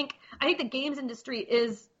 But I think the games industry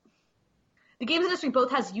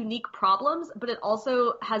both has unique problems, but it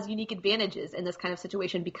also has unique advantages in this kind of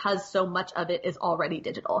situation because so much of it is already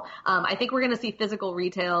digital. I think we're going to see physical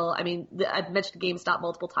retail. I mean, I've mentioned GameStop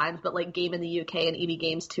multiple times, but like Game in the UK and EB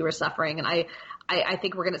Games too are suffering. And I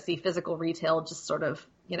think we're going to see physical retail just sort of,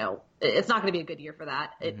 it's not going to be a good year for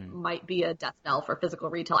that. It might be a death knell for physical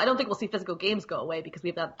retail. I don't think we'll see physical games go away because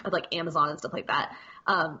we have like Amazon and stuff like that.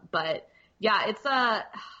 But yeah, it's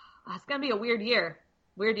going to be a weird year.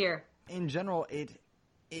 Weird year. In general, it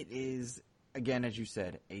is, again, as you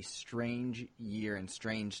said, a strange year and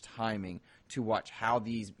strange timing to watch how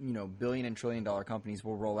these, billion and trillion dollar companies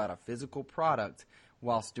will roll out a physical product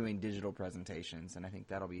whilst doing digital presentations. And I think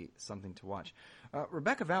that'll be something to watch.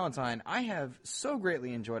 Rebecca Valentine, I have so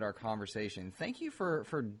greatly enjoyed our conversation. Thank you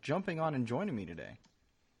for jumping on and joining me today.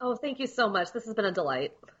 Oh, thank you so much. This has been a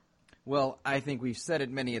delight. Well, I think we've said it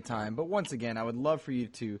many a time, but once again, I would love for you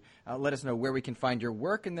to let us know where we can find your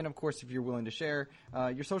work, and then, of course, if you're willing to share,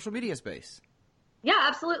 your social media space. Yeah,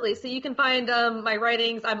 absolutely. So you can find my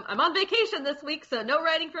writings. I'm on vacation this week, so no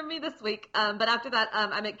writing from me this week. But after that,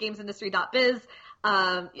 I'm at gamesindustry.biz.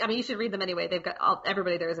 I mean, you should read them anyway. They've got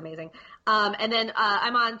everybody there is amazing. And then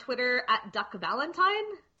I'm on Twitter at Duck Valentine.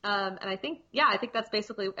 And I think that's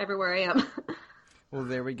basically everywhere I am. Well,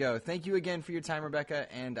 there we go. Thank you again for your time, Rebecca,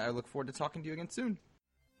 and I look forward to talking to you again soon.